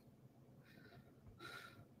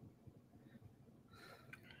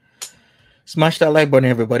 Smash that like button,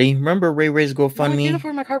 everybody. Remember Ray Ray's No, I can't GoFundMe?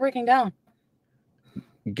 afford my car breaking down.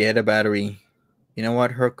 Get a battery. You know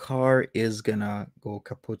what? Her car is gonna go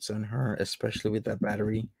kaputs on her, especially with that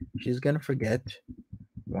battery. She's gonna forget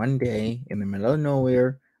one day in the middle of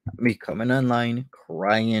nowhere, me coming online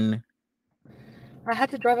crying. I had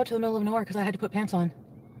to drive out to the middle of nowhere because I had to put pants on.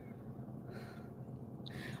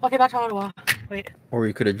 Okay, back to Ottawa. Wait. Or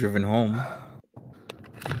you could have driven home.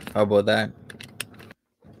 How about that?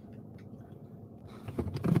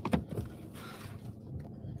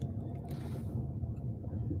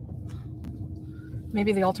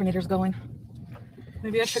 Maybe the alternator's going.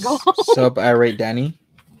 Maybe I should go home. Sup, irate Danny?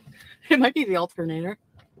 It might be the alternator.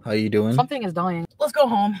 How you doing? Something is dying. Let's go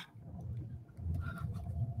home.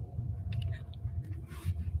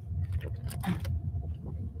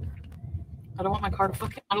 I don't want my car to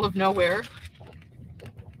fucking out of nowhere.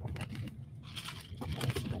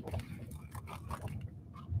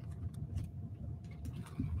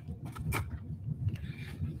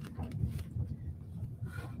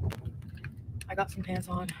 I got some pants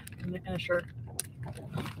on and a shirt.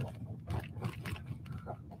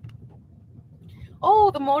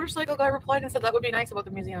 Oh, the motorcycle guy replied and said that would be nice about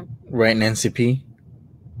the museum. Right, Nancy P?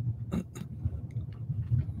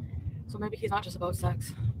 So maybe he's not just about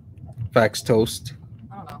sex. Facts toast.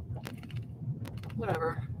 I don't know.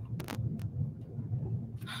 Whatever.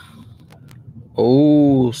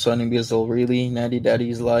 Oh, Sonny Bizzle, really? Natty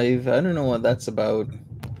Daddy's live? I don't know what that's about.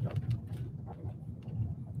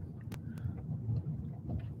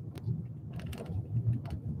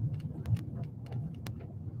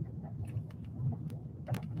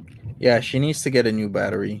 Yeah, she needs to get a new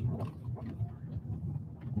battery.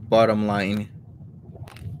 Bottom line.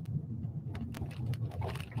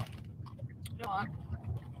 You know what?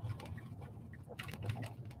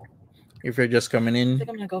 If you're just coming I in, think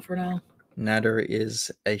I'm gonna go for now. Nader is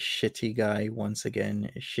a shitty guy once again.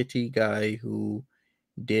 A shitty guy who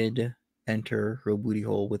did enter her booty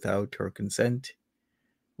hole without her consent,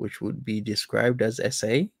 which would be described as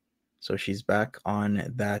SA. So she's back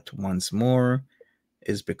on that once more.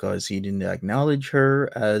 Is because he didn't acknowledge her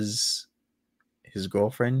as his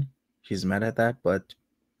girlfriend. She's mad at that, but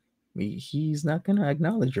he's not gonna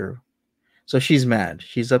acknowledge her. So she's mad.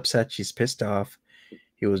 She's upset. She's pissed off.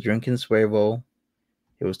 He was drinking Suevo.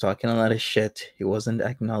 He was talking a lot of shit. He wasn't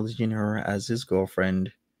acknowledging her as his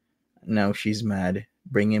girlfriend. Now she's mad,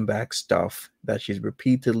 bringing back stuff that she's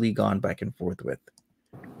repeatedly gone back and forth with.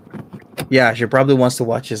 Yeah, she probably wants to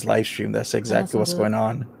watch his live stream. That's exactly what's going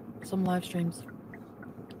on. Some live streams.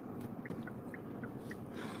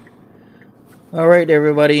 All right,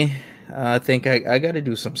 everybody. I think I got to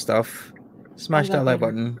do some stuff. Smash that like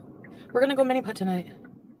button. We're gonna go mini putt tonight.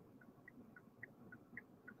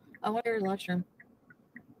 I want your live stream.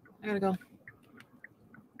 I gotta go.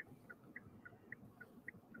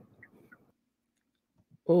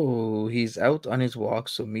 Oh, he's out on his walk,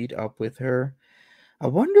 so meet up with her. I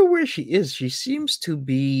wonder where she is. She seems to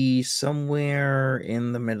be somewhere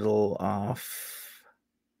in the middle of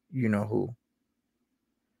you know who.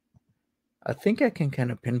 I think I can kind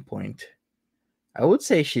of pinpoint. I would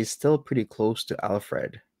say she's still pretty close to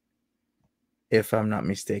Alfred, if I'm not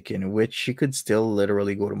mistaken, which she could still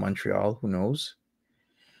literally go to Montreal. Who knows?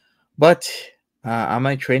 But am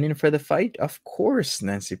I training for the fight? Of course,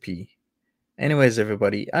 Nancy P. Anyways,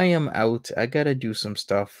 everybody, I am out. I gotta do some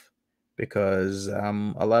stuff because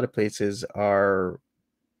a lot of places are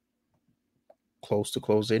close to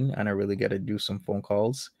closing, and I really gotta do some phone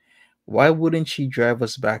calls. Why wouldn't she drive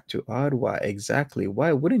us back to Ottawa? Exactly.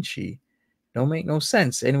 Why wouldn't she? Don't make no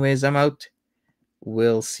sense. Anyways, I'm out.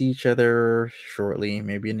 We'll see each other shortly,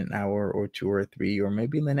 maybe in an hour or two or three, or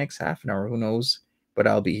maybe in the next half an hour. Who knows? But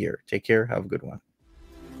I'll be here. Take care. Have a good one.